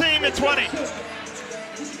 13-20.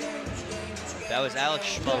 That was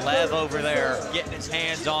Alex Shmalev over there getting his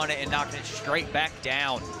hands on it and knocking it straight back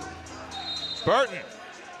down. Burton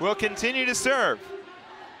will continue to serve.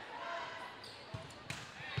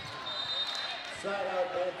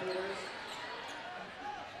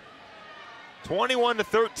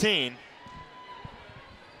 21-13.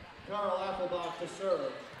 Carl Affelbach to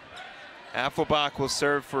serve. Affelbach will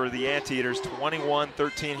serve for the Anteaters,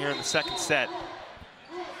 21-13 here in the second set.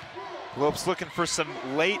 Lopes looking for some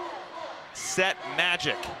late set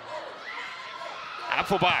magic.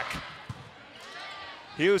 Affelbach.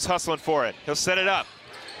 Hughes hustling for it. He'll set it up.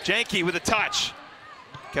 Janke with a touch.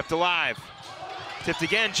 Kept alive. Tipped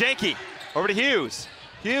again, Janke. Over to Hughes.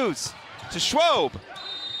 Hughes to Schwob.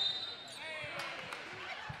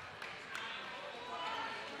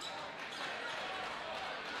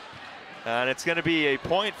 And it's going to be a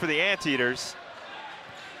point for the Anteaters.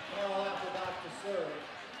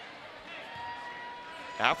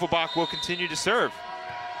 Affelbach will continue to serve.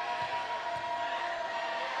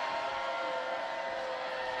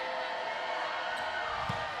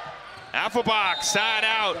 Affelbach side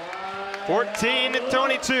out,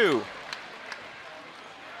 14-22.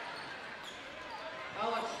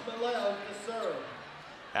 Alex Shmalev to serve.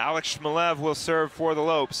 Alex Shmalev will serve for the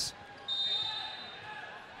Lopes.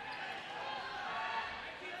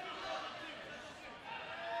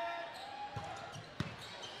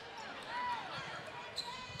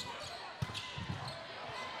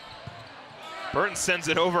 Burton sends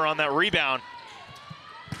it over on that rebound.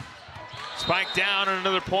 Spike down and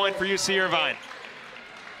another point for UC Irvine.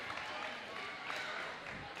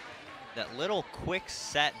 That little quick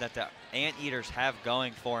set that the Anteaters have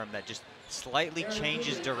going for them that just slightly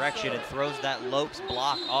changes direction and throws that Lopes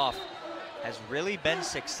block off has really been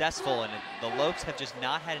successful, and the Lopes have just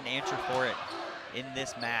not had an answer for it in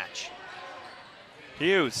this match.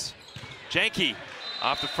 Hughes, Janke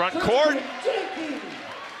off the front court.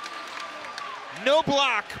 No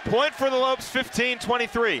block. Point for the Lopes,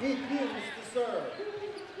 15-23.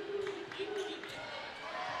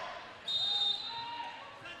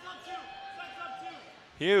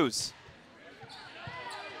 Hughes.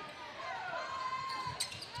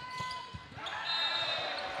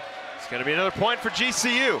 It's going to be another point for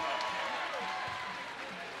GCU.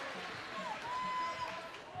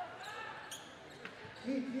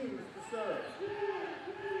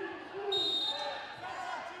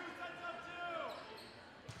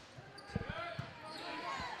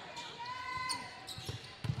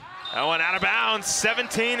 That one out of bounds,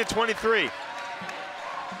 17-23.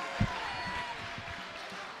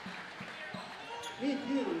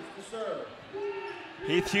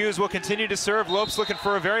 Heath Hughes will continue to serve. Lopes looking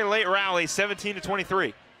for a very late rally,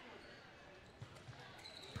 17-23.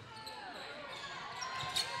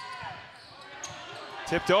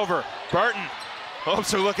 Tipped over, Burton.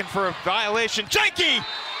 Lopes are looking for a violation. Janke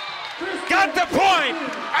got the point,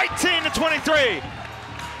 18-23.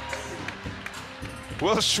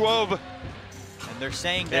 Will Schwob. And they're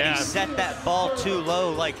saying that he set that ball too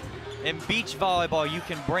low. Like in beach volleyball, you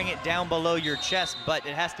can bring it down below your chest, but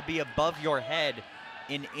it has to be above your head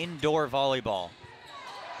in indoor volleyball.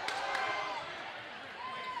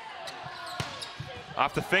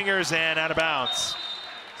 Off the fingers and out of bounds.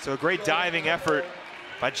 So a great diving effort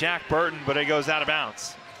by Jack Burton, but it goes out of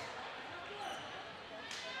bounds.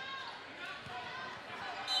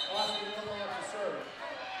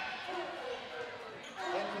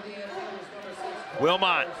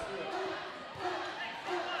 Wilmot.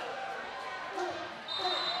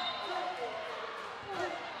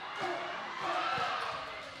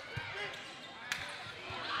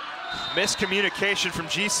 Miscommunication from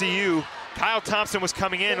GCU. Kyle Thompson was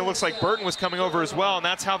coming in. It looks like Burton was coming over as well, and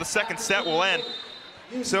that's how the second set will end.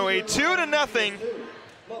 So a 2-0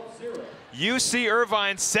 UC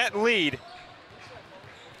Irvine set lead.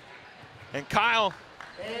 And Kyle,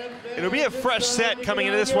 it'll be a fresh set coming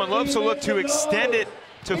into this one. Lopes will look to extend it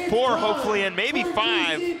to 4, hopefully, and maybe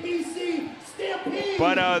 5.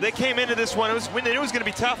 But they came into this one, they knew it was going to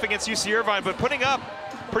be tough against UC Irvine, but putting up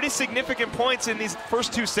pretty significant points in these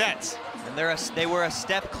first 2 sets. And they were a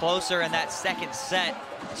step closer in that second set.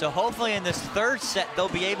 So hopefully in this third set, they'll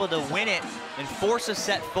be able to win it and force a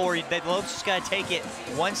set forward. The Lopes just got to take it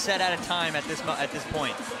one set at a time at this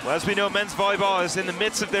point. Well, as we know, men's volleyball is in the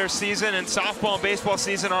midst of their season, and softball and baseball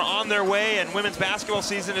season are on their way, and women's basketball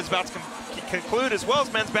season is about to conclude, as well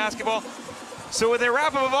as men's basketball. So with a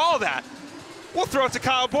wrap up of all of that, we'll throw it to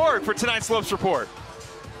Kyle Borg for tonight's Lopes Report.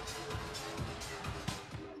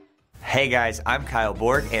 Hey guys, I'm Kyle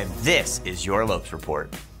Borg, and this is your Lopes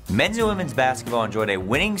Report. Men's and women's basketball enjoyed a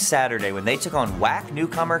winning Saturday when they took on WAC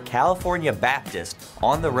newcomer California Baptist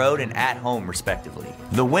on the road and at home, respectively.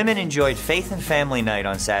 The women enjoyed Faith and Family Night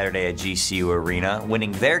on Saturday at GCU Arena,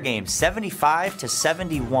 winning their game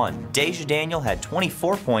 75-71. Deja Daniel had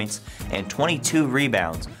 24 points and 22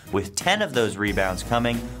 rebounds, with 10 of those rebounds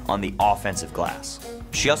coming on the offensive glass.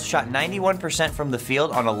 She also shot 91% from the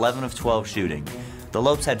field on 11 of 12 shooting. The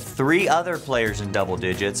Lopes had 3 other players in double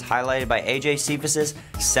digits, highlighted by AJ Cephas's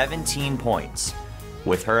 17 points.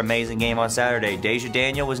 With her amazing game on Saturday, Deja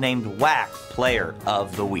Daniel was named WAC Player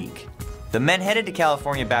of the Week. The men headed to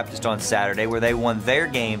California Baptist on Saturday, where they won their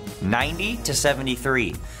game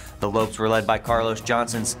 90-73. The Lopes were led by Carlos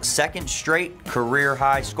Johnson's second straight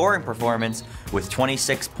career-high scoring performance with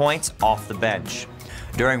 26 points off the bench.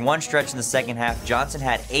 During one stretch in the second half, Johnson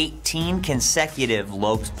had 18 consecutive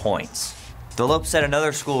Lopes points. The Lopes set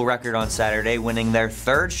another school record on Saturday, winning their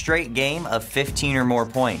 3rd straight game of 15 or more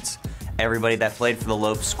points. Everybody that played for the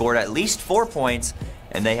Lopes scored at least 4 points,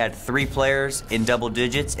 and they had 3 players in double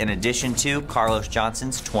digits in addition to Carlos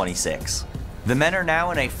Johnson's 26. The men are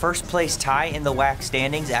now in a first-place tie in the WAC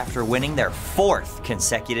standings after winning their 4th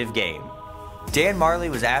consecutive game. Dan Marley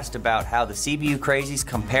was asked about how the CBU Crazies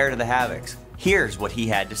compare to the Havocs. Here's what he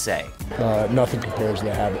had to say. Nothing compares to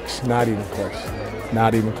the Havocs. Not even close.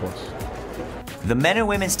 Not even close. The men and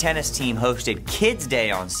women's tennis team hosted Kids Day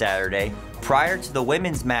on Saturday prior to the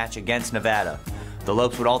women's match against Nevada. The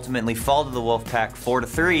Lopes would ultimately fall to the Wolfpack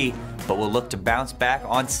 4-3, but will look to bounce back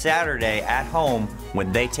on Saturday at home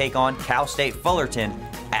when they take on Cal State Fullerton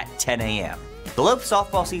at 10 a.m. The Lopes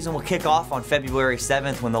softball season will kick off on February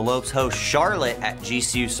 7th when the Lopes host Charlotte at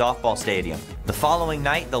GCU Softball Stadium. The following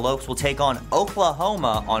night, the Lopes will take on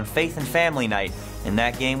Oklahoma on Faith and Family Night, and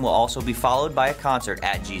that game will also be followed by a concert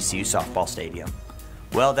at GCU Softball Stadium.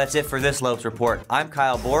 Well, that's it for this Lopes Report. I'm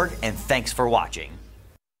Kyle Borg, and thanks for watching.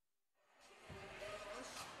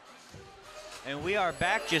 And we are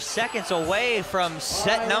back just seconds away from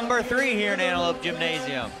set number 3 here in Antelope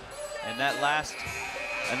Gymnasium. And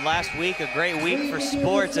last week, a great week for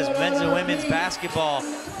sports as men's and women's basketball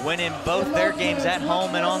winning both their games at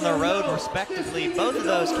home and on the road, respectively. Both of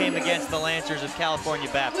those came against the Lancers of California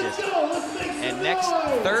Baptist. And next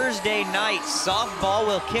Thursday night, softball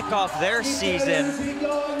will kick off their season,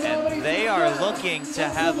 and they are looking to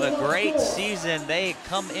have a great season. They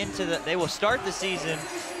will start the season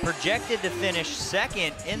projected to finish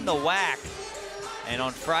second in the WAC. And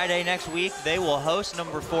on Friday next week, they will host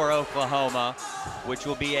number 4 Oklahoma, which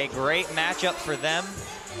will be a great matchup for them.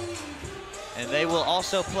 And they will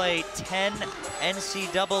also play 10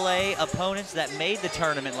 NCAA opponents that made the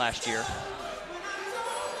tournament last year.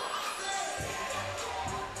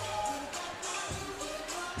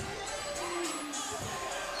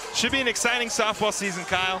 Should be an exciting softball season,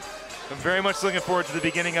 Kyle. I'm very much looking forward to the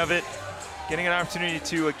beginning of it. Getting an opportunity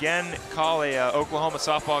to again call a Oklahoma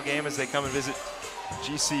softball game as they come and visit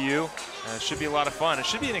GCU. It should be a lot of fun. It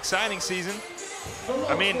should be an exciting season.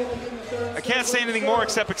 I mean, I can't say anything more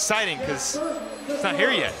except exciting because it's not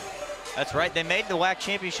here yet. That's right. They made the WAC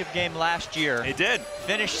championship game last year. They did.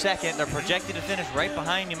 Finished second. They're projected to finish right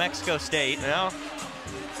behind New Mexico State. Now,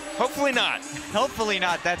 hopefully not. Hopefully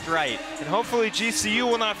not, that's right. And hopefully GCU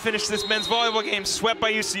will not finish this men's volleyball game swept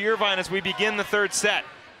by UC Irvine as we begin the 3rd set.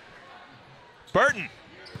 Burton.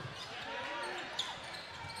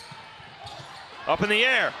 Up in the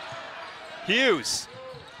air. Hughes.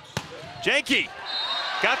 Janke.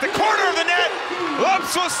 Got the corner of the net.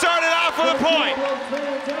 Lopes will start it off with a point.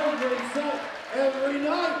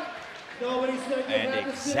 And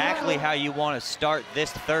exactly how you want to start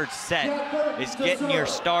this 3rd set is getting your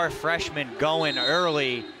star freshman going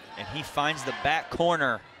early, and he finds the back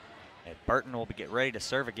corner. And Burton will get ready to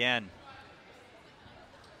serve again.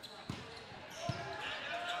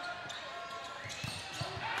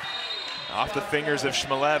 Off the fingers of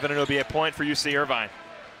Shmelev, and it'll be a point for UC Irvine.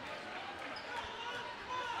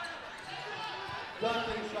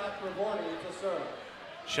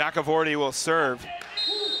 Shakavorty will serve.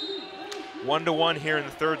 1-1 here in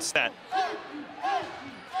the 3rd set.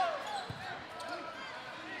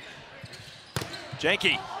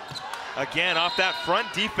 Janke, again off that front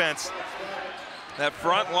defense. That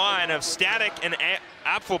front line of Static and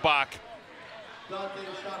Apfelbach.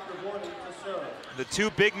 The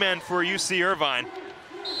 2 big men for UC Irvine.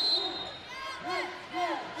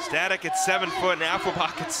 Static at 7 foot and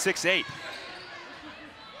Apfelbach at 6'8".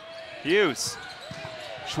 Hughes.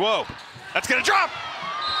 Schwob. That's gonna drop!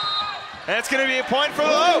 And it's gonna be a point for the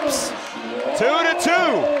Lopes. 2-2.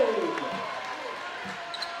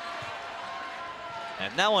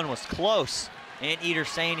 And that one was close. Anteater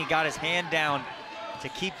saying he got his hand down to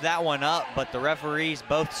keep that one up, but the referees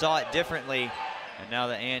both saw it differently. And now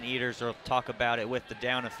the Anteaters will talk about it with the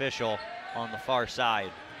down official on the far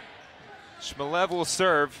side. Shmelev will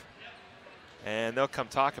serve, and they'll come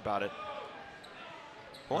talk about it.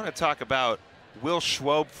 I want to talk about Will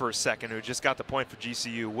Schwob for a second, who just got the point for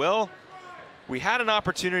GCU. Will, we had an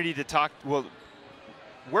opportunity to talk, well,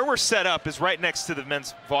 where we're set up is right next to the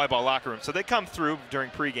men's volleyball locker room. So they come through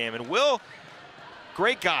during pregame, and Will,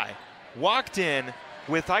 great guy, walked in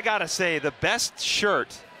with, I gotta say, the best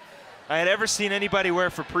shirt I had ever seen anybody wear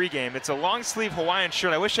for pregame. It's a long sleeve Hawaiian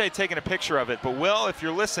shirt. I wish I had taken a picture of it, but Will, if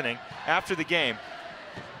you're listening after the game,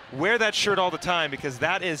 wear that shirt all the time because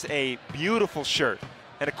that is a beautiful shirt.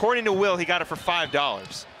 And according to Will, he got it for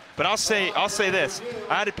 $5. But I'll say this,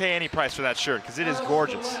 I had to pay any price for that shirt because it is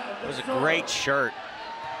gorgeous. It was a great shirt.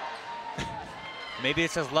 Maybe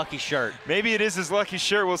it's his lucky shirt. Maybe it is his lucky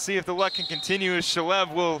shirt. We'll see if the luck can continue as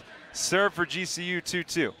Shalev will serve for GCU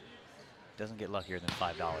 2-2. Doesn't get luckier than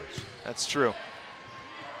 $5. That's true.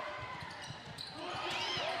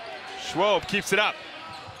 Schwob keeps it up.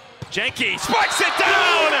 Janke spikes it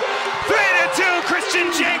down! 3-2,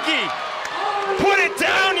 Christian Janke! Put it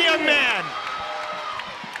down, young man!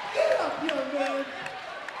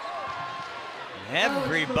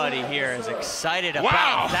 Everybody here is excited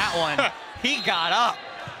about that one. He got up.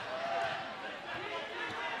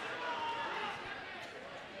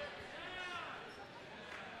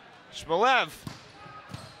 Shmelev.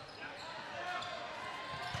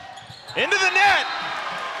 Into the net.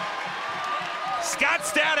 Scott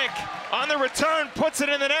Static on the return puts it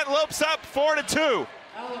in the net. Lopes up 4-2.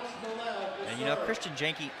 And you know, Christian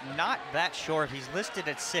Janke, not that short. He's listed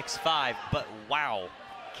at 6'5", but wow,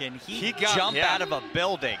 can he jump out of a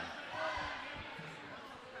building?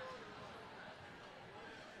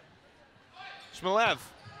 Shmelev.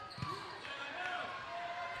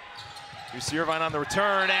 UC Irvine on the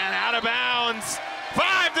return and out of bounds.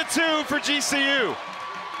 5-2 for GCU.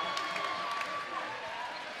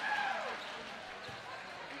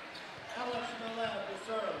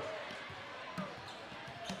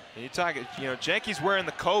 You talk, you know, Janke's wearing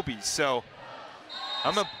the Kobe's, so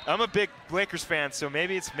I'm a big Lakers fan, so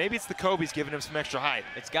maybe it's the Kobe's giving him some extra height.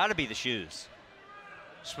 It's got to be the shoes.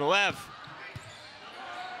 Shmelev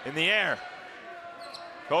in the air.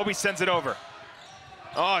 Kobe sends it over.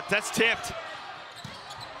 Oh, that's tipped.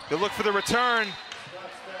 They'll look for the return,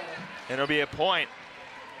 and it'll be a point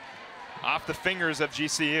off the fingers of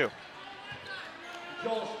GCU.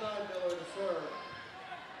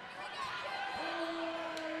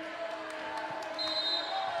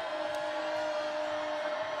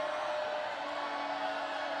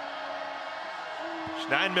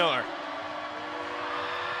 Schneidmiller.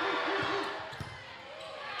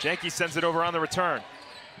 Janke sends it over on the return.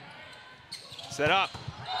 Set up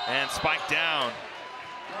and spiked down.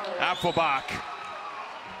 Apfelbach.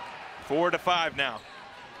 4-5 now.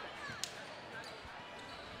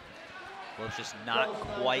 Well, it's just not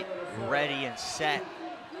quite ready and set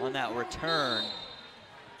on that return.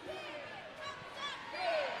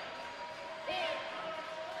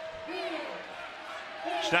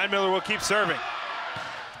 Schneidmiller will keep serving.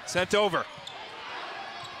 Sent over.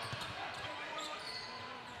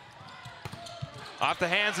 Off the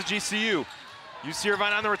hands of GCU. UC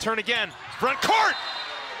Irvine on the return again. Front court!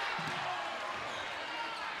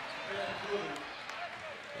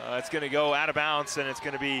 It's going to go out of bounds, and it's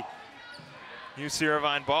going to be UC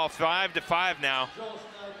Irvine ball. 5-5 now.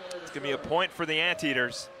 It's going to be a point for the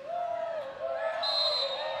Anteaters.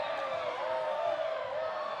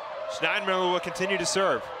 Schneidmiller will continue to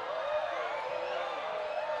serve.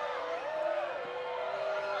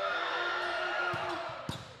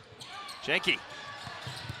 Janke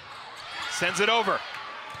sends it over.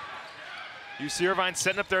 UC Irvine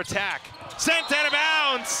setting up their attack. Sent out of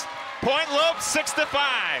bounds. Point Lopes,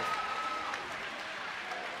 6-5.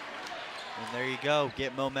 And there you go.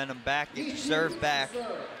 Get momentum back. Get your serve back.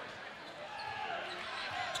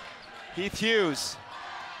 Heath Hughes.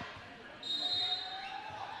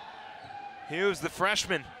 Hughes, the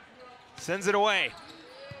freshman, sends it away.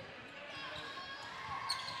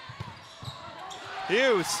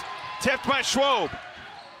 Hughes, tipped by Schwob.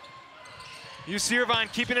 UC Irvine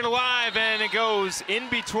keeping it alive, and it goes in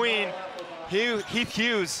between Heath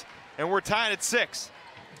Hughes, and we're tied at 6.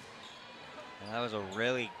 And that was a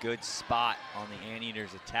really good spot on the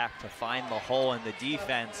Anteaters' attack to find the hole in the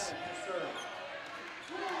defense.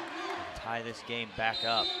 Tie this game back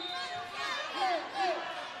up.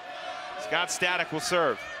 Scott Static will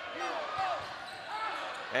serve.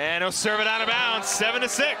 And he'll serve it out of bounds,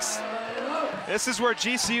 7-6. This is where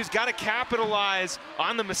GCU's got to capitalize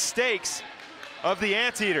on the mistakes of the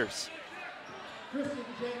Anteaters.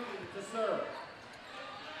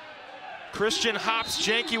 Christian Hops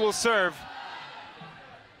Janke will serve.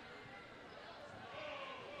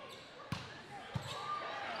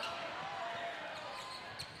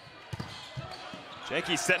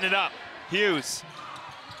 Janke setting it up. Hughes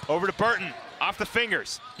over to Burton, off the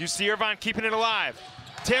fingers. UC Irvine keeping it alive.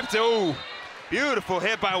 Tipped, oh, beautiful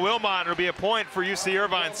hit by Wilmot. It'll be a point for UC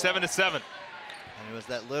Irvine, 7-7. And it was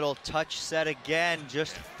that little touch set again,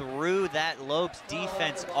 just threw that Lopes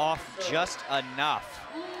defense off just enough.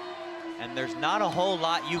 And there's not a whole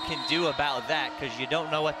lot you can do about that because you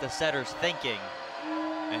don't know what the setter's thinking.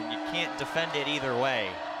 And you can't defend it either way.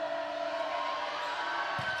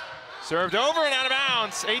 Served over and out of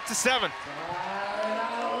bounds, 8-7.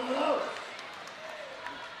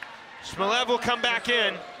 Shmelev will come back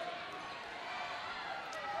in.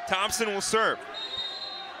 Thompson will serve.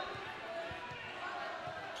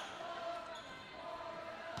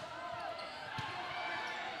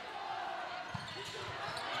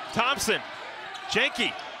 Thompson,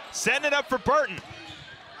 Janke, setting it up for Burton.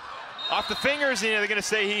 Off the fingers, they're gonna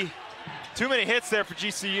say too many hits there for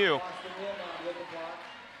GCU.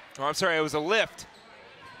 Oh, I'm sorry, it was a lift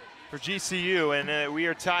for GCU, and we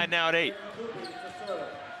are tied now at 8.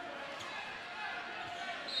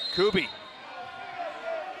 Kubi.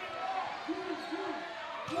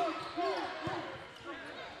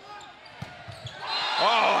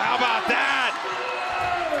 Oh, how about that?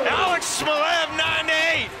 Alex Shmelev,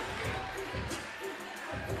 9-8.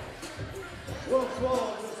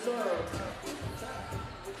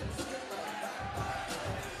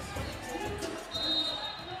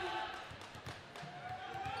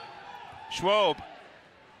 Schwob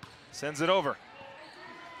sends it over.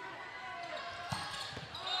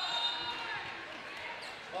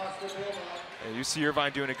 UC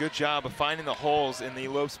Irvine doing a good job of finding the holes in the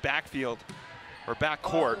Lopes backfield or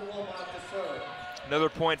backcourt. Another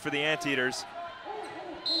point for the Anteaters,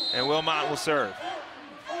 and Wilmot will serve.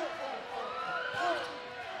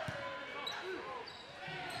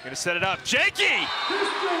 Gonna set it up. Janke!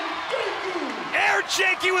 Air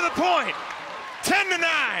Janke with a point.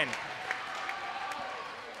 10-9.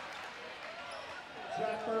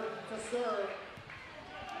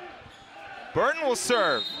 Burton will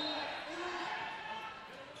serve.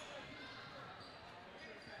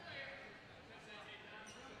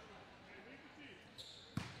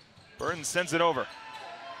 Burton sends it over.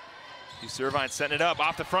 UC Irvine setting it up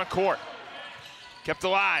off the front court. Kept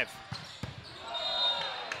alive.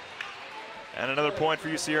 And another point for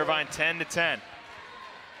UC Irvine, 10-10.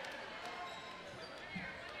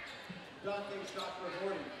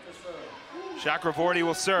 Chakravorty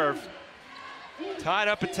will serve. Tied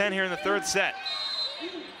up at 10 here in the third set.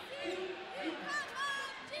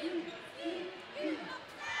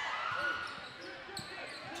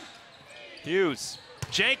 Hughes,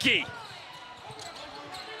 Janke.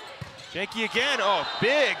 Janke again, oh,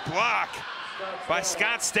 big block by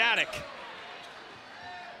Scott Static.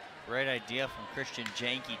 Great idea from Christian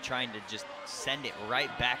Janke, trying to just send it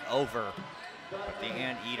right back over. But the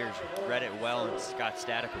Anteaters read it well, and Scott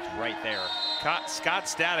Static was right there. Scott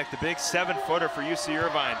Static, the big 7-footer for UC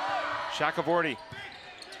Irvine. Chakravorty,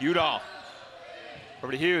 Udall.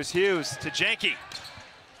 Over to Hughes, Hughes to Janke.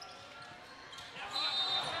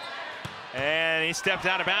 And he stepped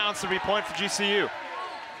out of bounds, 3-point for GCU.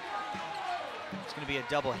 It's gonna be a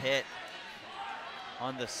double hit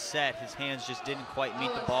on the set. His hands just didn't quite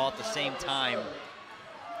meet the ball at the same time.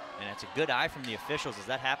 And it's a good eye from the officials as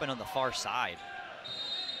that happened on the far side.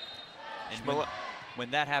 And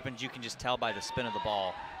when that happens, you can just tell by the spin of the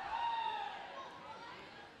ball.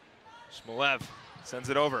 Shmolev sends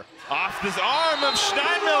it over. Off this arm of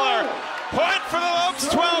Steinmiller. Point for the Lopes,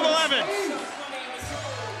 12-11.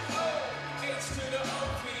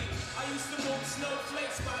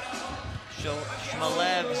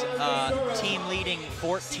 Shmolev's team-leading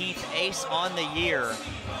 14th ace on the year.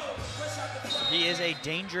 He is a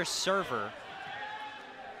dangerous server.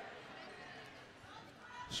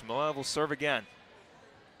 Shmolev will serve again.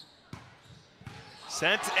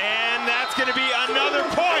 Sent, and that's going to be another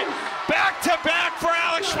point. Back-to-back for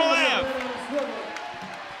Alex Shmolev.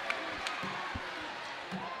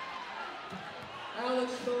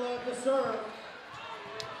 Alex Shmolev to serve.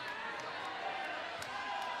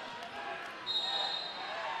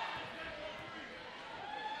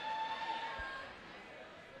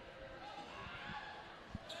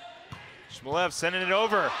 Shmolev sending it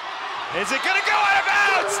over. Is it gonna go out of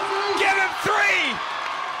bounds? Give him 3!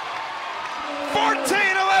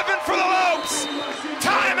 14-11 for the Lopes.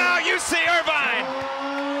 Timeout, UC Irvine.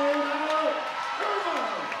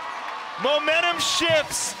 Momentum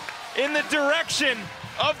shifts in the direction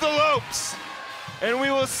of the Lopes. And we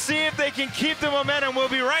will see if they can keep the momentum. We'll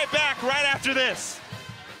be right back right after this.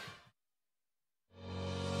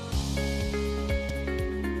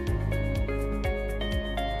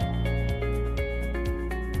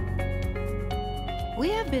 We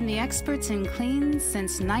have been the experts in clean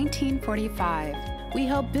since 1945. We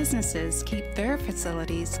help businesses keep their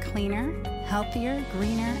facilities cleaner, healthier,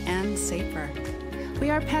 greener, and safer. We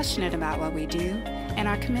are passionate about what we do and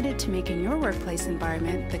are committed to making your workplace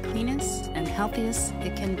environment the cleanest and healthiest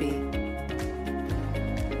it can be.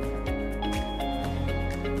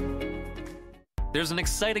 There's an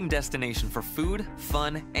exciting destination for food,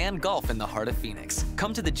 fun, and golf in the heart of Phoenix.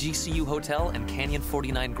 Come to the GCU Hotel and Canyon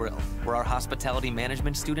 49 Grill, where our hospitality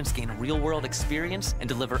management students gain real-world experience and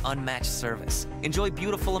deliver unmatched service. Enjoy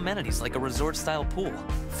beautiful amenities like a resort-style pool,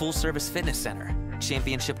 full-service fitness center,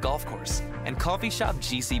 championship golf course, and coffee shop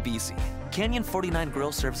GCBC. Canyon 49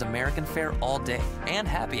 Grill serves American fare all day and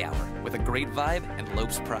happy hour with a great vibe and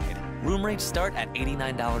Lopes pride. Room rates start at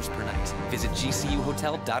 $89 per night. Visit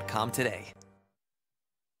GCUHotel.com today.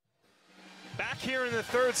 Back here in the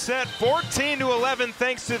third set, 14-11,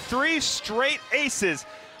 thanks to 3 straight aces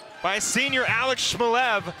by senior Alex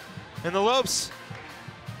Shmolev. And the Lopes,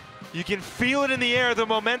 you can feel it in the air. The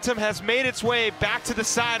momentum has made its way back to the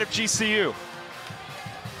side of GCU.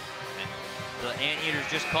 And the Anteaters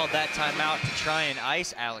just called that timeout to try and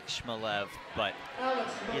ice Alex Shmolev, but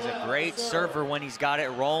he's a great server when he's got it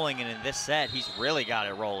rolling, and in this set, he's really got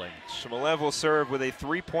it rolling. Shmolev will serve with a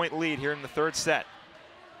 3-point lead here in the third set.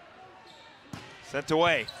 Sent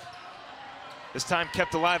away. This time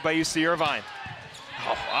kept alive by UC Irvine.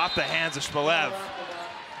 Oh, off the hands of Shmolev.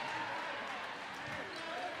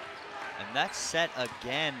 And that set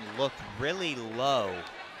again looked really low,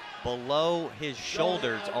 below his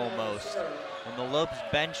shoulders almost. And the Lopes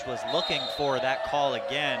bench was looking for that call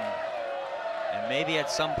again. And maybe at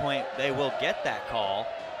some point they will get that call,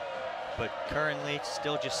 but currently it's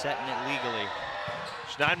still just setting it legally.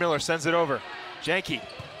 Schneidmiller sends it over. Janke.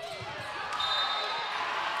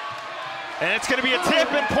 And it's going to be a tip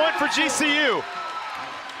and point for GCU.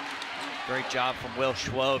 Great job from Will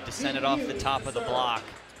Schwob to send it off the top of the block.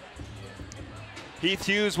 Heath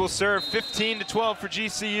Hughes will serve 15-12 for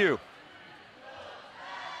GCU.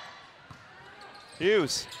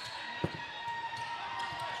 Hughes.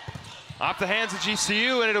 Off the hands of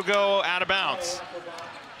GCU, and it'll go out of bounds.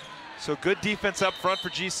 So good defense up front for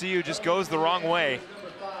GCU, just goes the wrong way.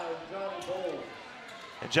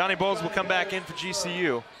 And Johnny Bowles will come back in for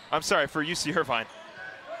GCU. I'm sorry, for UC Irvine.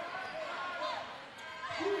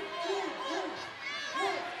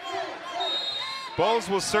 Bowles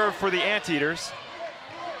will serve for the Anteaters.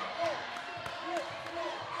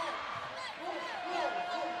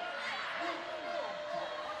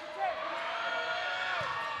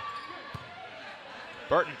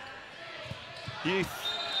 Burton. Heath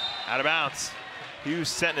out of bounds. Hughes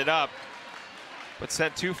setting it up, but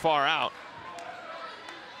sent too far out.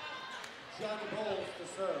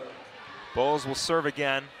 Bowles will serve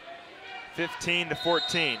again,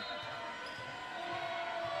 15-14.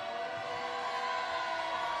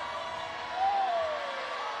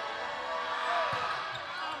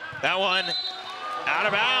 That one out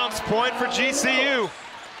of bounds, point for GCU.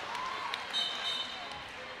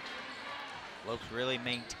 Lopes really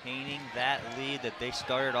maintaining that lead that they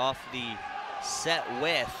started off the set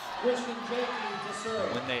with. When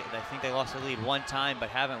I think they lost the lead one time, but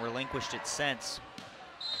haven't relinquished it since.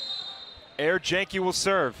 Air Janke will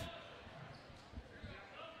serve.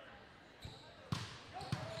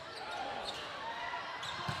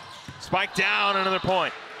 Spike down, another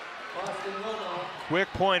point. Quick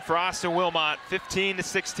point for Austin Wilmot,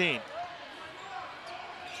 15-16.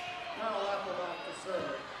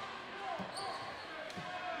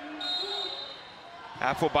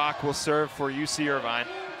 Affelbach will serve for UC Irvine.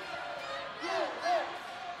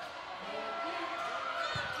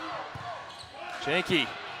 Janke.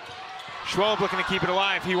 Schwob looking to keep it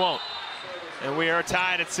alive, he won't. And we are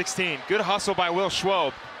tied at 16. Good hustle by Will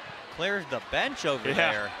Schwob. Clears the bench over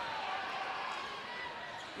there.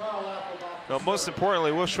 No, most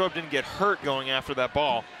importantly, Will Schwob didn't get hurt going after that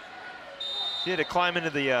ball. He had to climb into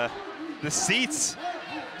the seats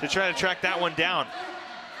to try to track that one down.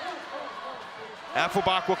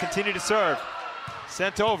 Affelbach will continue to serve.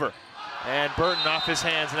 Sent over. And Burton off his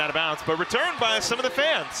hands and out of bounds, but returned by some of the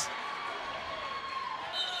fans.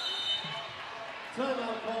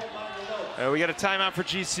 We got a timeout for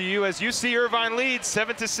GCU as UC Irvine leads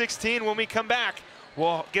 7-16. When we come back,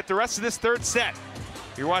 we'll get the rest of this third set.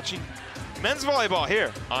 You're watching men's volleyball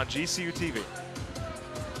here on GCU TV.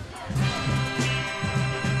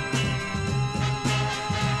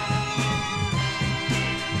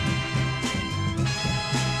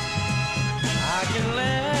 I can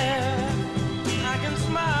laugh, I can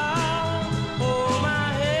smile, hold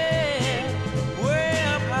my head way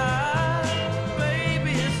up high,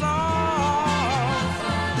 baby, it's all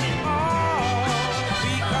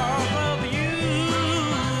because of you,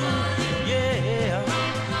 yeah,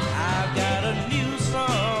 I've got a new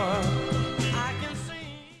song I can sing.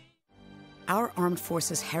 Our armed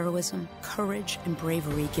forces' heroism, courage, and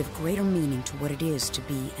bravery give greater meaning to what it is to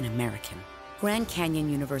be an American. Grand Canyon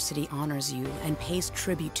University honors you and pays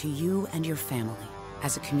tribute to you and your family.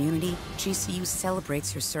 As a community, GCU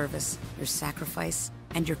celebrates your service, your sacrifice,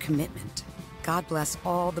 and your commitment. God bless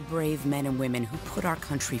all the brave men and women who put our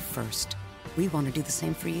country first. We want to do the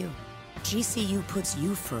same for you. GCU puts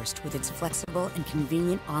you first with its flexible and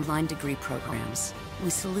convenient online degree programs.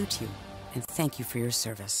 We salute you and thank you for your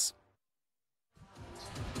service.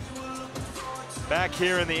 Back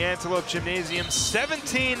here in the Antelope Gymnasium,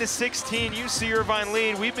 17-16 UC Irvine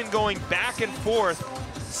lead. We've been going back and forth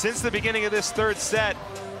since the beginning of this third set.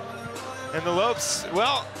 And the Lopes,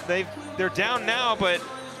 well, they're down now, but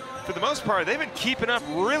for the most part, they've been keeping up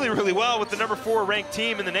really, really well with the number 4 ranked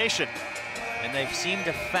team in the nation. And they've seemed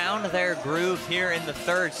to found their groove here in the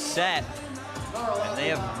third set. And they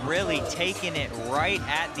have really taken it right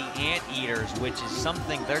at the Anteaters, which is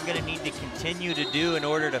something they're going to need to continue to do in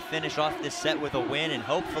order to finish off this set with a win and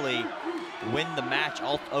hopefully win the match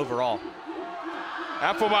overall.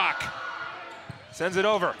 Affelbach sends it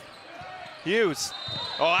over. Hughes.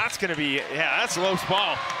 Oh, that's going to be, yeah, that's Lope's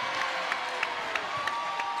ball.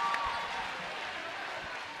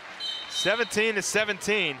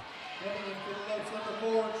 17-17.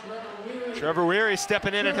 Trevor Weary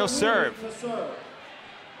stepping in and he'll serve.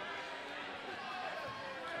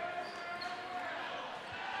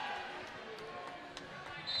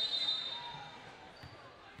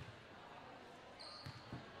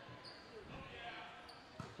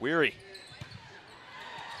 Weary.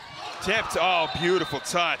 Tipped, oh, beautiful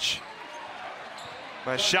touch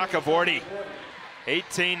by Shakavorty.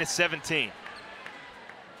 18-17.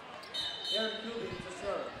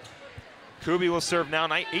 Kubi will serve now,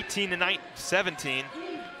 18-17.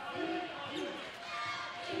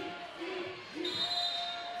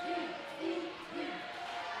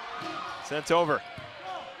 Sent over.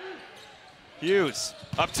 Hughes,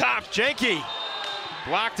 up top, Janke.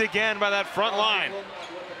 Blocked again by that front line.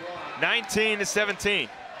 19-17.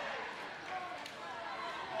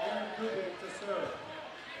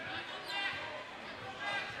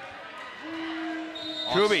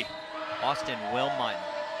 Kubi. Austin Wilmot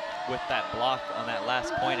with that block on that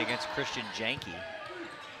last point against Christian Janke.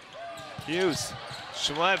 Hughes.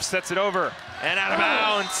 Shalev sets it over and out of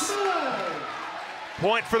bounds.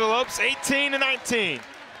 Point for the Lopes, 18-19.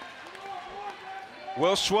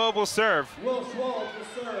 Will Schwab will serve. Will Schwab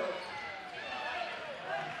will serve.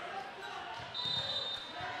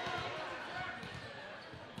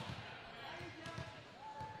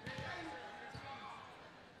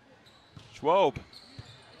 Schwab.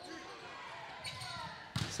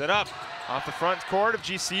 Set up off the front court of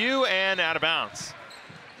GCU and out of bounds.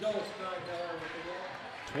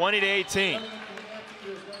 20-18.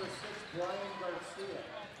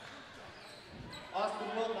 Austin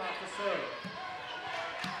Wilmot to serve.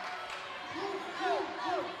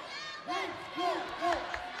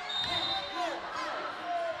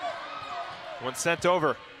 One sent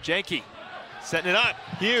over. Janke setting it up.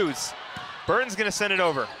 Hughes. Burton's going to send it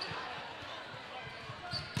over.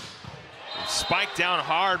 Spiked down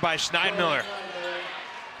hard by Schneidmiller.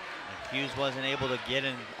 Hughes wasn't able to get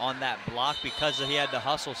in on that block because he had to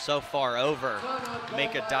hustle so far over to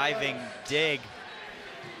make a diving dig.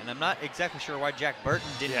 And I'm not exactly sure why Jack Burton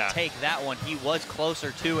didn't take that one. He was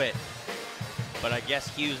closer to it. But I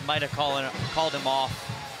guess Hughes might have called him off.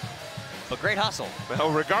 But great hustle. Well,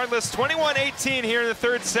 regardless, 21-18 here in the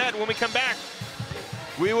third set. When we come back,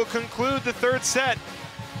 we will conclude the third set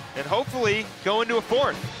and hopefully go into a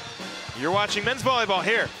fourth. You're watching men's volleyball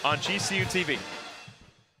here on GCU TV.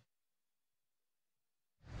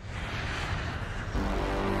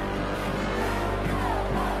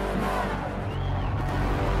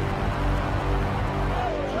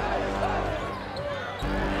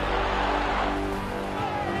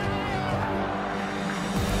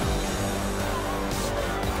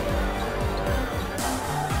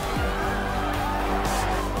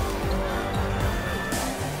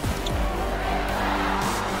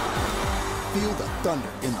 Feel the thunder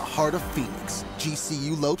in the heart of Phoenix.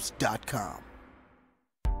 GCULopes.com.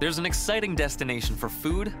 There's an exciting destination for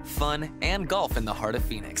food, fun, and golf in the heart of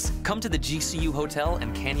Phoenix. Come to the GCU Hotel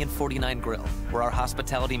and Canyon 49 Grill, where our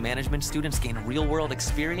hospitality management students gain real-world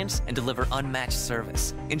experience and deliver unmatched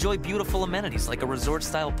service. Enjoy beautiful amenities like a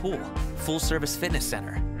resort-style pool, full-service fitness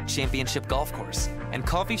center, championship golf course, and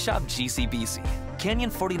coffee shop GCBC.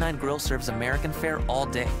 Canyon 49 Grill serves American fare all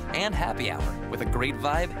day and happy hour with a great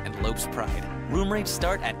vibe and Lopes pride. Room rates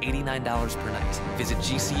start at $89 per night. Visit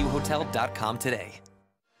GCUHotel.com today.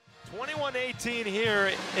 21-18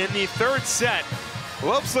 here in the third set.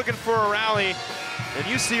 Lopes looking for a rally, and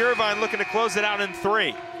UC Irvine looking to close it out in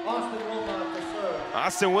 3. Austin Wilmot will serve.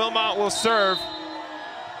 Austin Wilmot will serve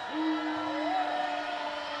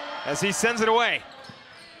as he sends it away.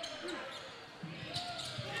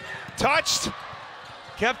 Touched,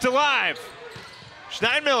 kept alive.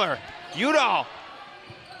 Schneidmiller, Udall,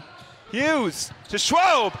 Hughes to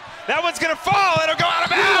Schwab. That one's gonna fall, it'll go out of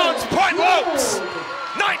bounds. Point Lopes,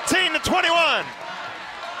 19-21.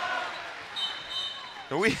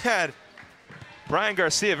 We had Brian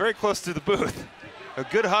Garcia very close to the booth. A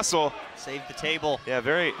good hustle. Saved the table. Yeah,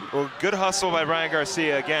 very good hustle by Brian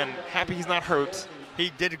Garcia. Again, happy he's not hurt.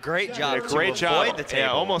 He did a great job a great to job. avoid the table.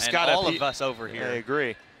 Yeah, almost and got all of us over here. I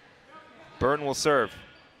agree. Burton will serve.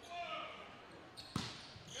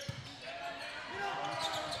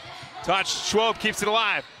 Touch, Schwab keeps it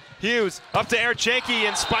alive. Hughes up to Eric Janke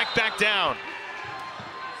and spiked back down.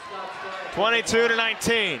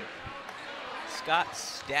 22-19. Scott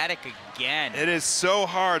static again. It is so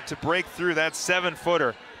hard to break through that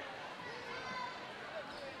 7-footer.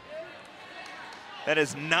 That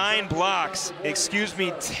is 9 blocks,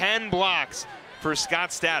 10 blocks for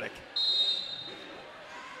Scott Static.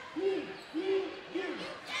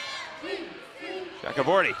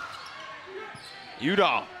 Shakavorty.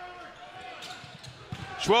 Udall.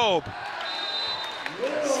 Schwab.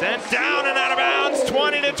 Sent down and out of bounds,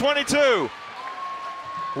 20-22.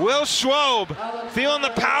 Will Schwob feeling the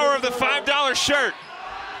power of the $5 shirt.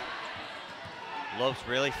 Lopes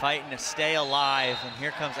really fighting to stay alive, and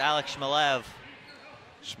here comes Alex Shmelev.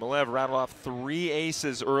 Shmelev rattled off 3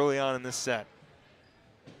 aces early on in this set.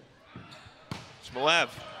 Shmelev.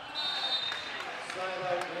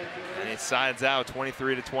 And he sides out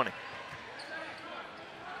 23-20.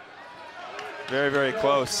 Very, very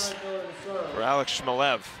close for Alex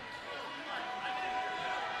Shmelev.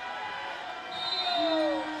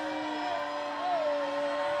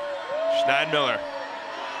 Schneidmiller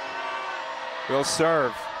will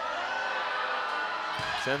serve.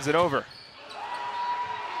 Sends it over.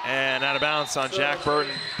 And out of bounds on Jack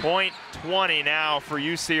Burton. Point 20 now for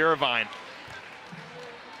UC Irvine.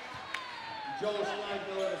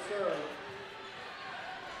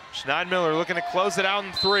 Schneidmiller looking to close it out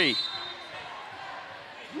in 3.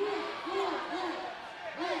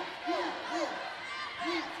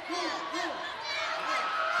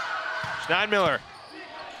 Schneidmiller.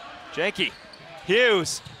 Janke.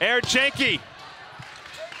 Hughes. Aired Janke.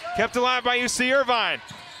 Kept alive by UC Irvine.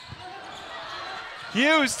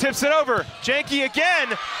 Hughes tips it over. Janke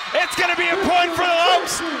again. It's going to be a point for the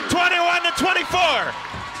Lopes. 21-24.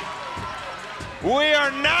 We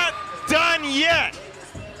are not done yet.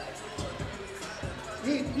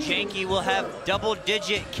 Janke will have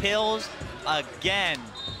double-digit kills again.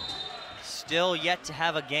 Still yet to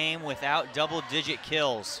have a game without double-digit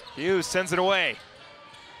kills. Hughes sends it away.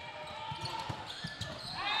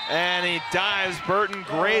 And he dives Burton.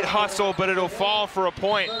 Great hustle, but it'll fall for a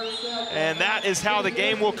point. And that is how the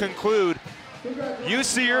game will conclude.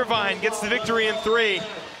 UC Irvine gets the victory in 3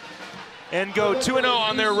 and go 2-0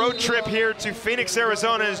 on their road trip here to Phoenix,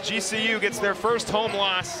 Arizona, as GCU gets their first home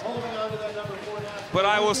loss. But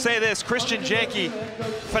I will say this, Christian Janke,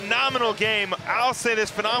 phenomenal game. I'll say this,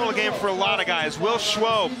 phenomenal game for a lot of guys. Will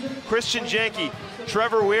Schwob, Christian Janke,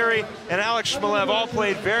 Trevor Weary, and Alex Shmelev all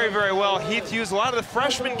played very, very well. Heath Hughes, a lot of the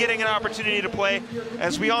freshmen getting an opportunity to play.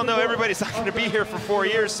 As we all know, everybody's not going to be here for 4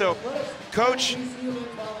 years. So Coach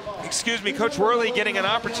Worley getting an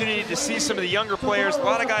opportunity to see some of the younger players. A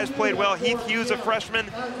lot of guys played well. Heath Hughes, a freshman.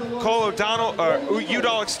 Cole Udall,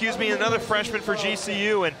 another freshman for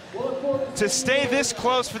GCU. And to stay this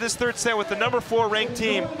close for this third set with the number 4 ranked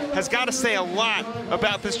team has got to say a lot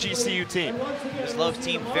about this GCU team. This Lopes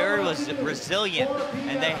team very resilient,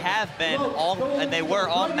 and they have been they were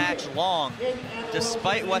all match long,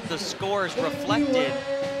 despite what the scores reflected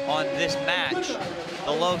on this match.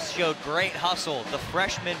 The Lopes showed great hustle. The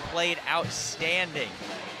freshmen played outstanding.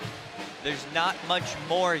 There's not much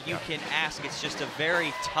more you can ask. It's just a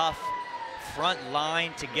very tough front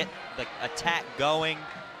line to get the attack going.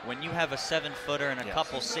 When you have a 7-footer and a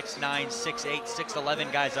couple 6'9", 6'8",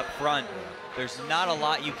 6'11" guys up front, there's not a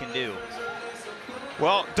lot you can do.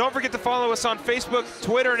 Well, don't forget to follow us on Facebook,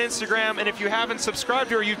 Twitter, and Instagram. And if you haven't, subscribe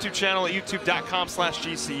to our YouTube channel at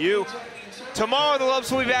youtube.com/GCU. Tomorrow, the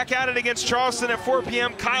Lopes will be back at it against Charleston at 4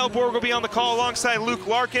 p.m. Kyle Borg will be on the call alongside Luke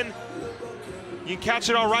Larkin. You can catch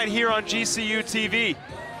it all right here on GCU TV.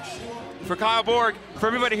 For Kyle Borg, for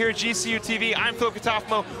everybody here at GCU TV, I'm Phil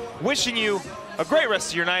Katafmo, wishing you a great rest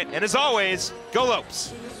of your night. And as always, go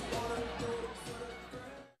Lopes.